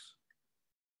los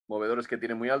movedores que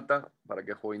tiene muy alta para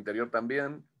que juegue interior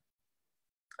también.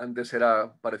 Antes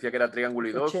parecía que era triángulo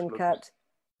y 2. Chin cut.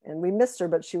 And we missed her,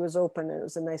 but she was open and it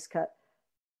was a nice cut.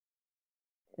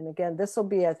 And again, this will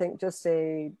be, I think, just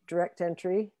a direct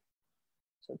entry.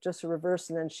 So just a reverse,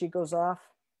 and then she goes off.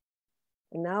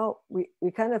 And now we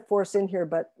kind of force in here,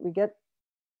 but we get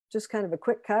just kind of a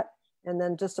quick cut and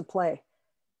then just a play.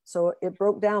 So it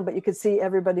broke down, but you could see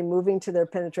everybody moving to their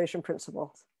penetration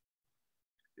principles.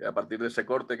 Y a partir de ese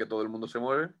corte que todo el mundo se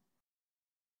mueve,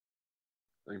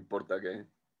 no importa que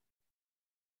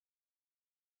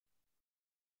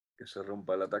se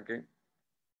rompa el ataque,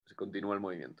 se continúa el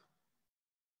movimiento.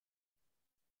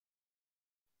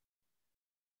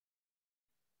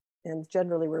 And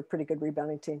generally, we're a pretty good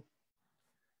rebounding team.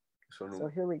 So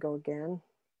here we go again.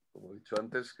 Como he dicho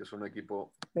antes, que son un equipo.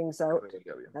 Wings out.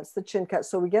 That's the chin cut.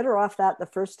 So we get her off that the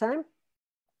first time,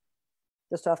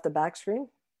 just off the back screen.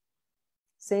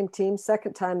 Same team.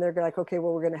 Second time, they're like, okay,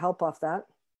 well, we're going to help off that.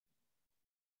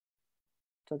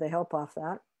 So they help off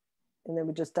that. And then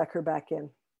we just duck her back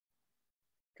in.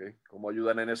 Okay. ¿Cómo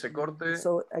ayudan en ese corte?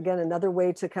 So again, another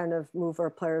way to kind of move our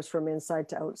players from inside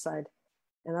to outside.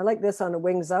 And I like this on a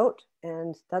wings out,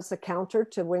 and that's a counter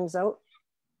to wings out.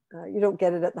 You don't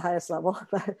get it at the highest level,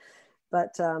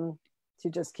 but she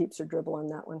just keeps her dribble on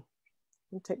that one.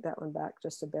 I'll take that one back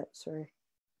just a bit, sorry.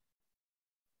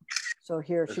 So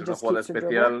here, she just keeps her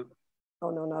dribble.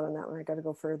 Oh, no, not on that one. I got to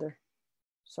go further.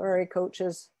 Sorry,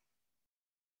 coaches.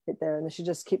 Right there, and then she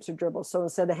just keeps her dribble. So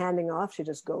instead of handing off, she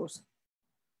just goes.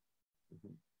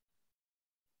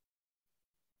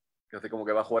 Que hace como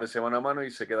que va a jugar ese mano a mano y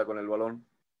se queda con el balón.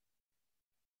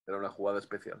 Era una jugada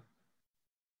especial.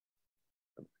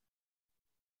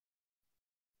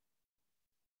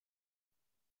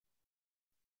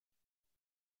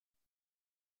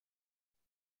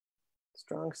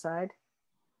 Strong side.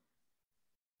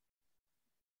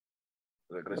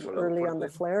 Regreso early on the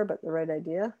flare, but the right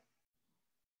idea.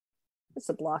 It's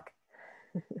a block.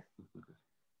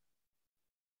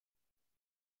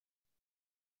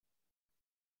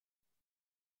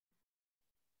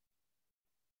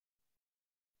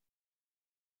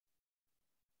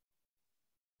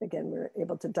 Again, we're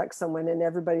able to duck someone, and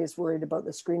everybody's worried about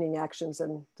the screening actions,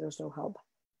 and there's no help.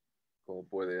 Como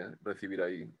puede recibir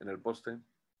ahí en el poste.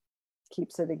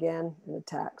 Keeps it again and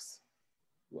attacks.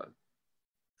 Igual.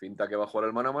 Finta que va a jugar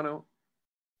el mano a mano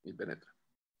y penetra.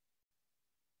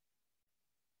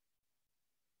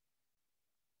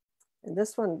 And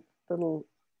this one,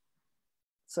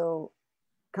 so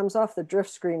comes off the drift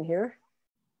screen here,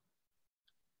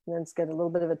 and then it's got a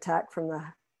little bit of attack from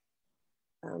the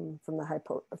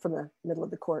middle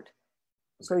of the court.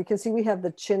 So you can see we have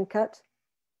the chin cut,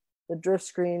 the drift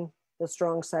screen, the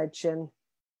strong side chin.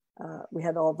 We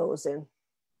had all those in,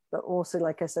 but mostly,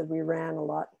 like I said, we ran a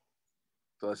lot.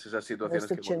 Todas esas situaciones. There's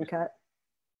the chin cut,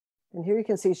 and here you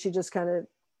can see she's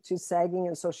sagging,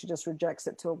 and so she just rejects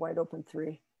it to a wide open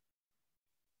three.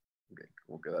 Okay.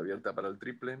 Como queda abierta para el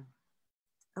triple.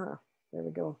 Ah, there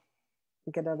we go.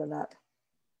 We get out of that.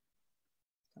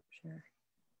 Stop share.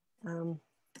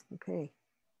 Okay.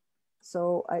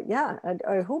 So yeah,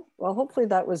 I hope, well, hopefully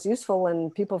that was useful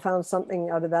and people found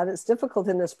something out of that. It's difficult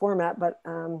in this format, but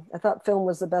I thought film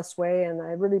was the best way, and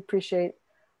I really appreciate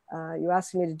you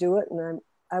asking me to do it. And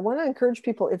I want to encourage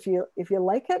people, if you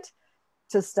like it,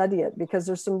 to study it, because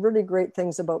there's some really great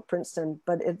things about Princeton,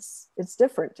 but it's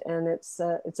different, and it's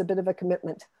a bit of a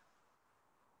commitment.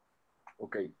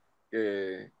 Okay.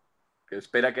 Que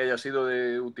espera que haya sido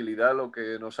de utilidad lo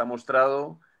que nos ha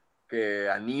mostrado, que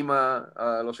anima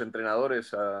a los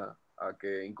entrenadores a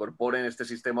que incorporen este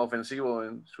sistema ofensivo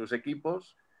en sus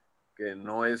equipos, que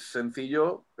no es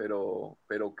sencillo, pero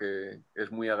que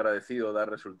es muy agradecido dar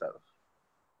resultados.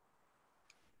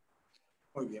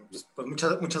 Muy bien, pues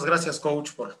muchas gracias,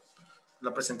 coach, por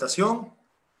la presentación.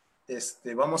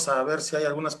 Vamos a ver si hay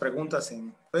algunas preguntas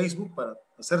en Facebook para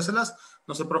hacérselas.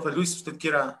 No sé, profe Luis, si usted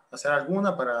quiera hacer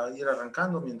alguna para ir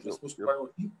arrancando mientras busco algo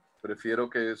aquí. Prefiero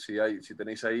que si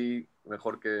tenéis ahí,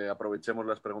 mejor que aprovechemos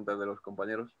las preguntas de los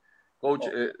compañeros. Coach,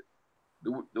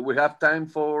 do we have time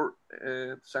for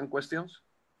some questions?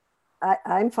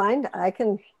 I'm fine. I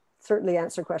can certainly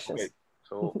answer questions. Okay,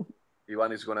 so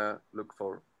Iván is going to look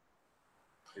for...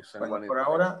 Bueno,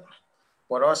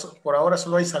 por ahora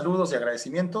solo hay saludos y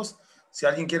agradecimientos. Si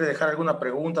alguien quiere dejar alguna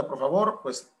pregunta, por favor,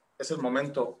 pues es el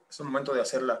momento de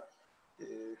hacerla.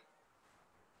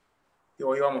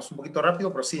 Íbamos un poquito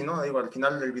rápido, pero sí, ¿no? Al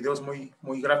final del video es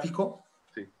muy gráfico.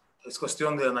 Sí. Es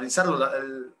cuestión de analizarlo.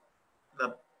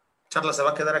 Charla se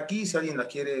va a quedar aquí. Si alguien la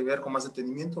quiere ver con más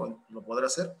detenimiento, bueno, lo podrá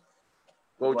hacer.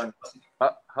 Coach, Bueno,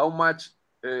 how much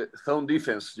zone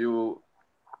defense you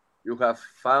have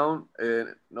found,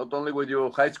 not only with your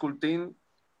high school team,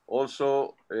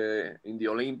 also in the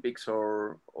Olympics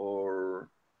or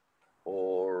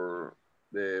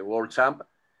the World Champ,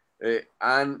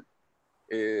 and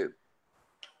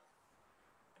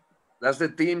does the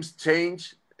teams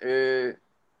change the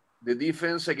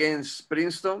defense against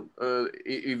Princeton?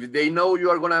 If they know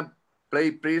you are gonna play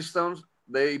Princeton,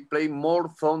 they play more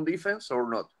zone defense or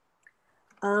not?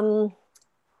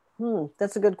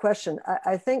 That's a good question.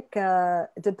 I think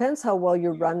it depends how well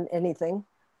you run anything.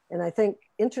 And I think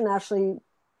internationally,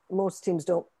 most teams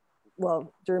don't,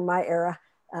 well, during my era,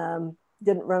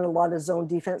 didn't run a lot of zone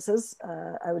defenses.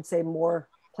 I would say more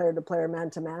player to player, man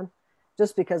to man,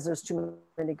 just because there's too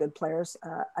many good players.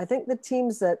 I think the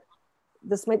teams that,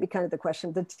 this might be kind of the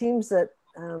question, the teams that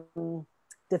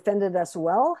defended us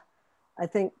well, I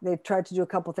think they tried to do a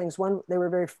couple things. One, they were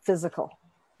very physical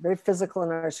in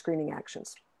our screening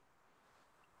actions.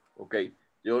 Ok,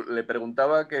 yo le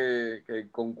preguntaba que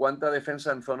con cuánta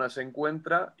defensa en zona se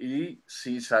encuentra y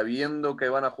si sabiendo que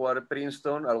van a jugar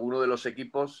Princeton, alguno de los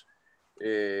equipos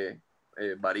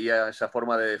varía esa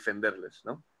forma de defenderles,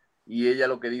 ¿no? Y ella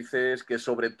lo que dice es que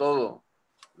sobre todo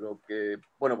lo que,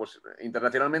 bueno, pues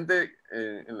internacionalmente,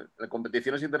 en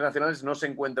competiciones internacionales no se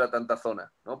encuentra tanta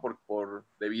zona, ¿no?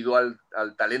 Debido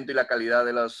al talento y la calidad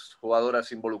de las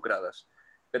jugadoras involucradas.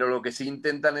 Pero lo que sí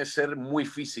intentan es ser muy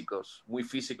físicos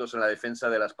en la defensa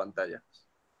de las pantallas.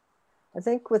 I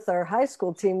think with our high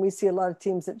school team, we see a lot of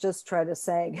teams that just try to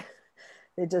sag.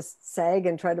 They just sag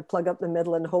and try to plug up the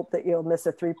middle and hope that you'll miss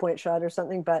a 3-point shot or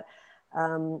something. But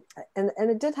and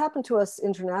it did happen to us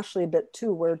internationally a bit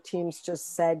too, where teams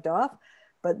just sagged off.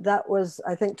 But that was,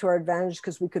 I think, to our advantage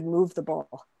because we could move the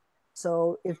ball.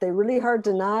 So if they really hard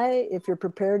deny, if you're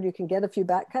prepared, you can get a few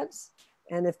back cuts.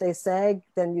 And if they sag,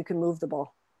 then you can move the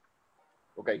ball.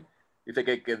 Ok, dice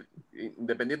que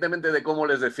independientemente de cómo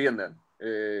les defiendan,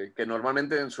 que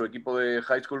normalmente en su equipo de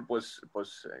high school pues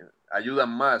ayudan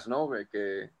más, ¿no?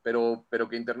 Pero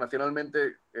que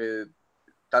internacionalmente,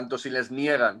 tanto si les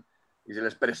niegan y si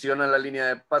les presionan la línea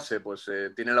de pase, pues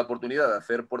tienen la oportunidad de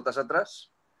hacer puertas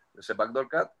atrás, ese backdoor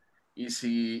cut, y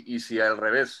si al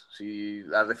revés, si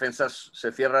las defensas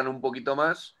se cierran un poquito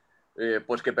más,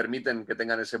 pues que permiten que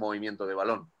tengan ese movimiento de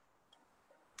balón.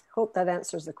 Hope that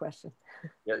answers the question.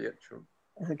 Yeah, sure.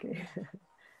 Okay.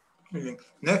 Muy bien.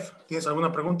 Nef, ¿tienes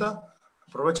alguna pregunta?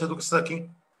 Aprovecha tú que estás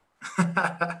aquí.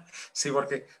 Sí,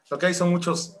 porque lo que hay son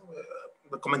muchos,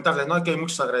 comentarles, ¿no? Que hay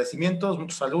muchos agradecimientos,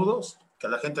 muchos saludos, que a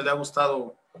la gente le ha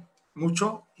gustado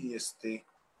mucho y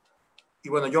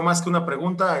bueno, yo más que una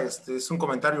pregunta, es un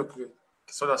comentario que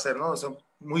suelo hacer, ¿no? O sea,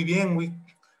 muy bien,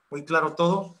 muy claro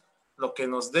todo. Lo que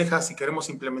nos deja, si queremos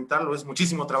implementarlo, es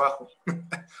muchísimo trabajo,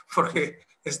 porque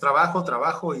es trabajo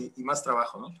y más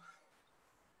trabajo, ¿no?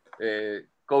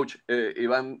 Coach,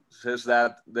 Ivan says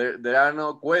that there are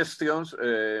no questions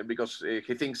because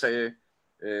he thinks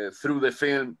through the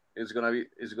film has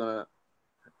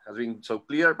been so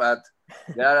clear, but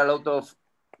there are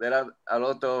a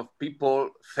lot of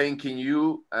people thanking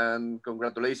you and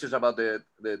congratulations about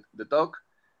the talk.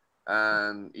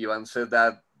 And Ivan said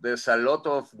that there's a lot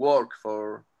of work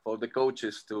for the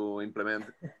coaches to implement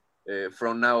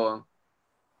from now on.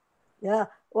 Yeah,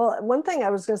 well, one thing I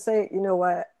was going to say, you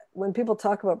know, when people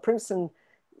talk about Princeton,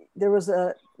 there was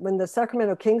when the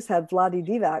Sacramento Kings had Vlade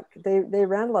Divac, they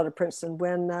ran a lot of Princeton.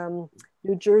 When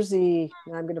New Jersey,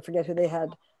 I'm going to forget who they had,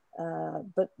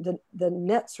 but the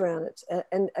Nets ran it.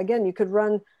 And again, you could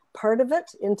run part of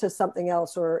it into something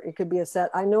else, or it could be a set.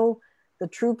 I know the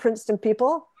true Princeton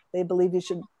people, they believe you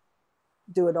should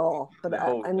do it all, but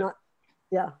I'm not,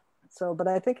 yeah. So, but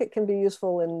I think it can be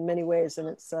useful in many ways, and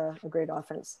it's a great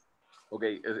offense. Ok,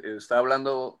 está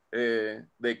hablando de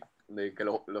que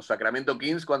los Sacramento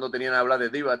Kings, cuando tenían a Vlade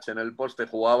Divac en el poste,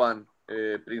 jugaban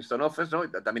Princeton Offense, ¿no?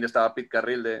 Y también estaba Pete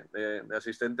Carril de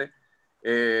asistente.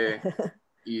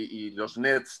 Y los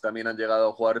Nets también han llegado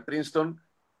a jugar Princeton.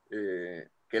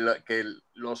 Que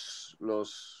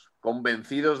los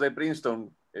convencidos de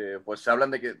Princeton pues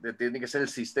hablan de que tiene que ser el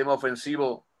sistema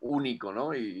ofensivo único,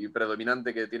 ¿no? y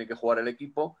predominante que tiene que jugar el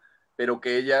equipo, pero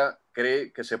que ella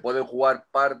cree que se pueden jugar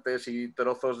partes y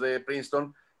trozos de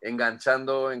Princeton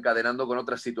encadenando con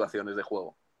otras situaciones de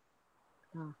juego.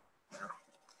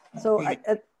 So,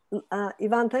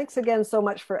 Ivan, thanks again so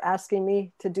much for asking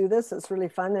me to do this. It's really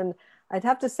fun. And I'd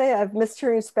have to say I've missed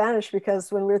hearing Spanish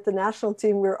because when we're at the national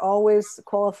team, we're always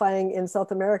qualifying in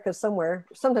South America somewhere,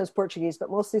 sometimes Portuguese, but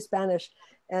mostly Spanish.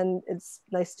 And it's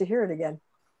nice to hear it again.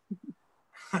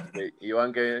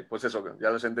 Iván, que pues eso, ya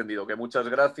les he entendido, que muchas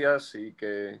gracias y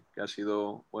que ha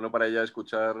sido bueno para ella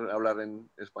escuchar hablar en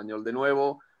español de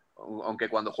nuevo, aunque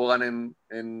cuando juegan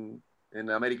en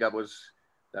América pues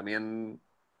también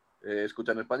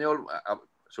escuchan español,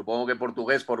 supongo que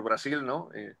portugués por Brasil, ¿no?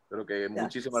 Pero que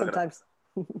muchísimas gracias.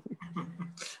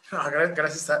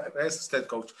 Gracias a usted,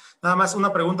 coach. Nada más,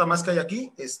 una pregunta más que hay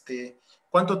aquí.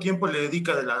 ¿Cuánto tiempo le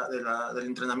dedica del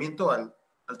entrenamiento al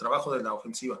trabajo de la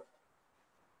ofensiva?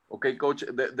 Okay, coach,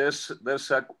 there's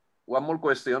one more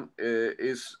question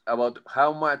is about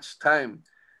how much time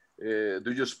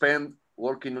do you spend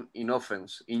working in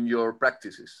offense in your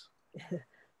practices?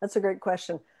 That's a great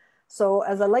question. So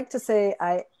as I like to say,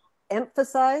 I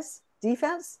emphasize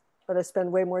defense, but I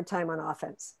spend way more time on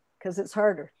offense because it's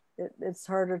harder. It's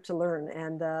harder to learn.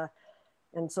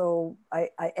 And so I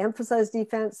emphasize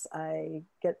defense. I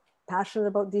get passionate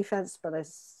about defense, but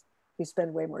we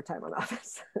spend way more time on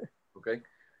offense. Okay.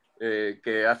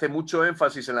 Que hace mucho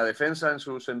énfasis en la defensa en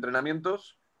sus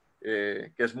entrenamientos,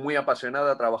 que es muy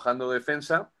apasionada trabajando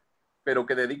defensa, pero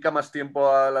que dedica más tiempo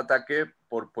al ataque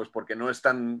pues porque no es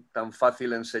tan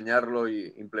fácil enseñarlo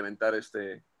y implementar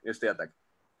este ataque.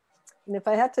 And if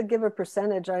I had to give a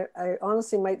percentage, I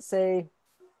honestly might say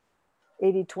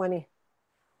 80-20,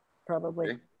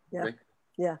 probably. Okay. Yeah. Okay.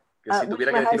 Yeah. Que si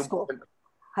tuviera que decir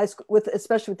high school,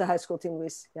 especially with the high school team,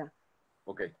 Luis. Yeah.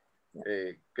 Okay.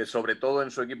 Que sobre todo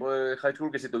en su equipo de high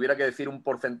school, que si tuviera que decir un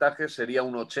porcentaje, sería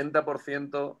un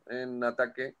 80% en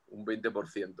ataque, un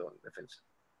 20% en defensa.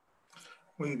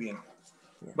 Muy bien.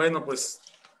 Bueno, pues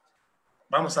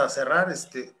vamos a cerrar.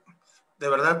 De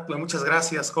verdad, pues muchas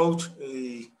gracias, coach.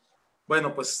 Y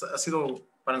bueno, pues ha sido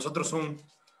para nosotros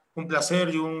un placer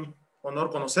y un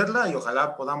honor conocerla y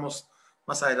ojalá podamos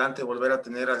más adelante volver a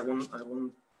tener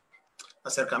algún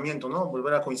acercamiento, ¿no?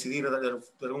 Volver a coincidir de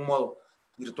algún modo,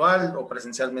 virtual o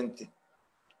presencialmente.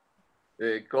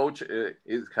 Coach,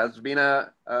 it has been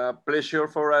a pleasure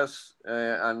for us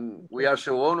and we are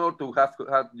so honored to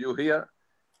have you here,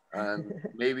 and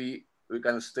maybe we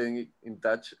can stay in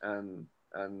touch and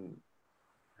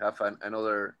have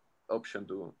another option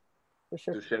to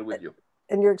share with you.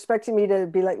 And you're expecting me to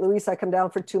be like, Luis, I come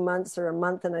down for 2 months or a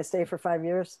month and I stay for 5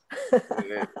 years?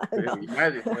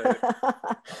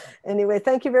 Anyway,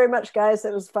 thank you very much, guys.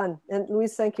 It was fun. And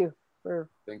Luis, thank you for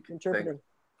interpreting.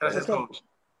 Gracias, coach.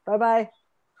 Bye-bye.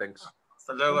 Thanks.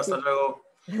 Hasta luego.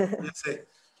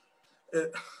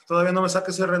 Todavía no me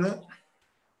saques, René.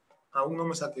 Aún no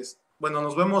me saques. Bueno,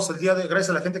 nos vemos el día de...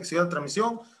 Gracias a la gente que siguió la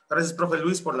transmisión. Gracias, profe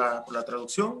Luis, por la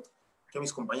traducción. Que a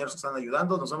mis compañeros que están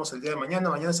ayudando. Nos vemos el día de mañana.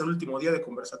 Mañana es el último día de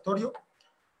conversatorio.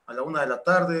 A la 1 de la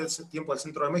tarde, tiempo del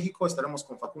Centro de México, estaremos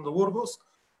con Facundo Burgos.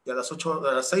 Y a las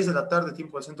 6 de la tarde,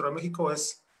 tiempo del Centro de México,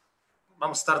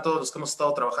 vamos a estar todos los que hemos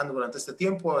estado trabajando durante este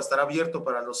tiempo. Estará abierto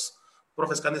para los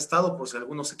profes que han estado, por si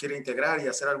alguno se quiere integrar y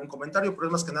hacer algún comentario, pero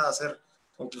es más que nada hacer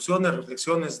conclusiones,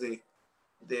 reflexiones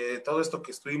de todo esto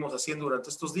que estuvimos haciendo durante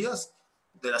estos días,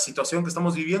 de la situación que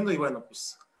estamos viviendo y bueno,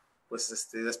 pues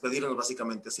despedirnos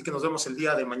básicamente. Así que nos vemos el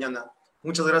día de mañana.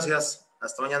 Muchas gracias.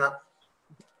 Hasta mañana.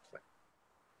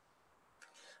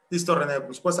 Listo, René.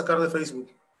 Nos puedes sacar de Facebook.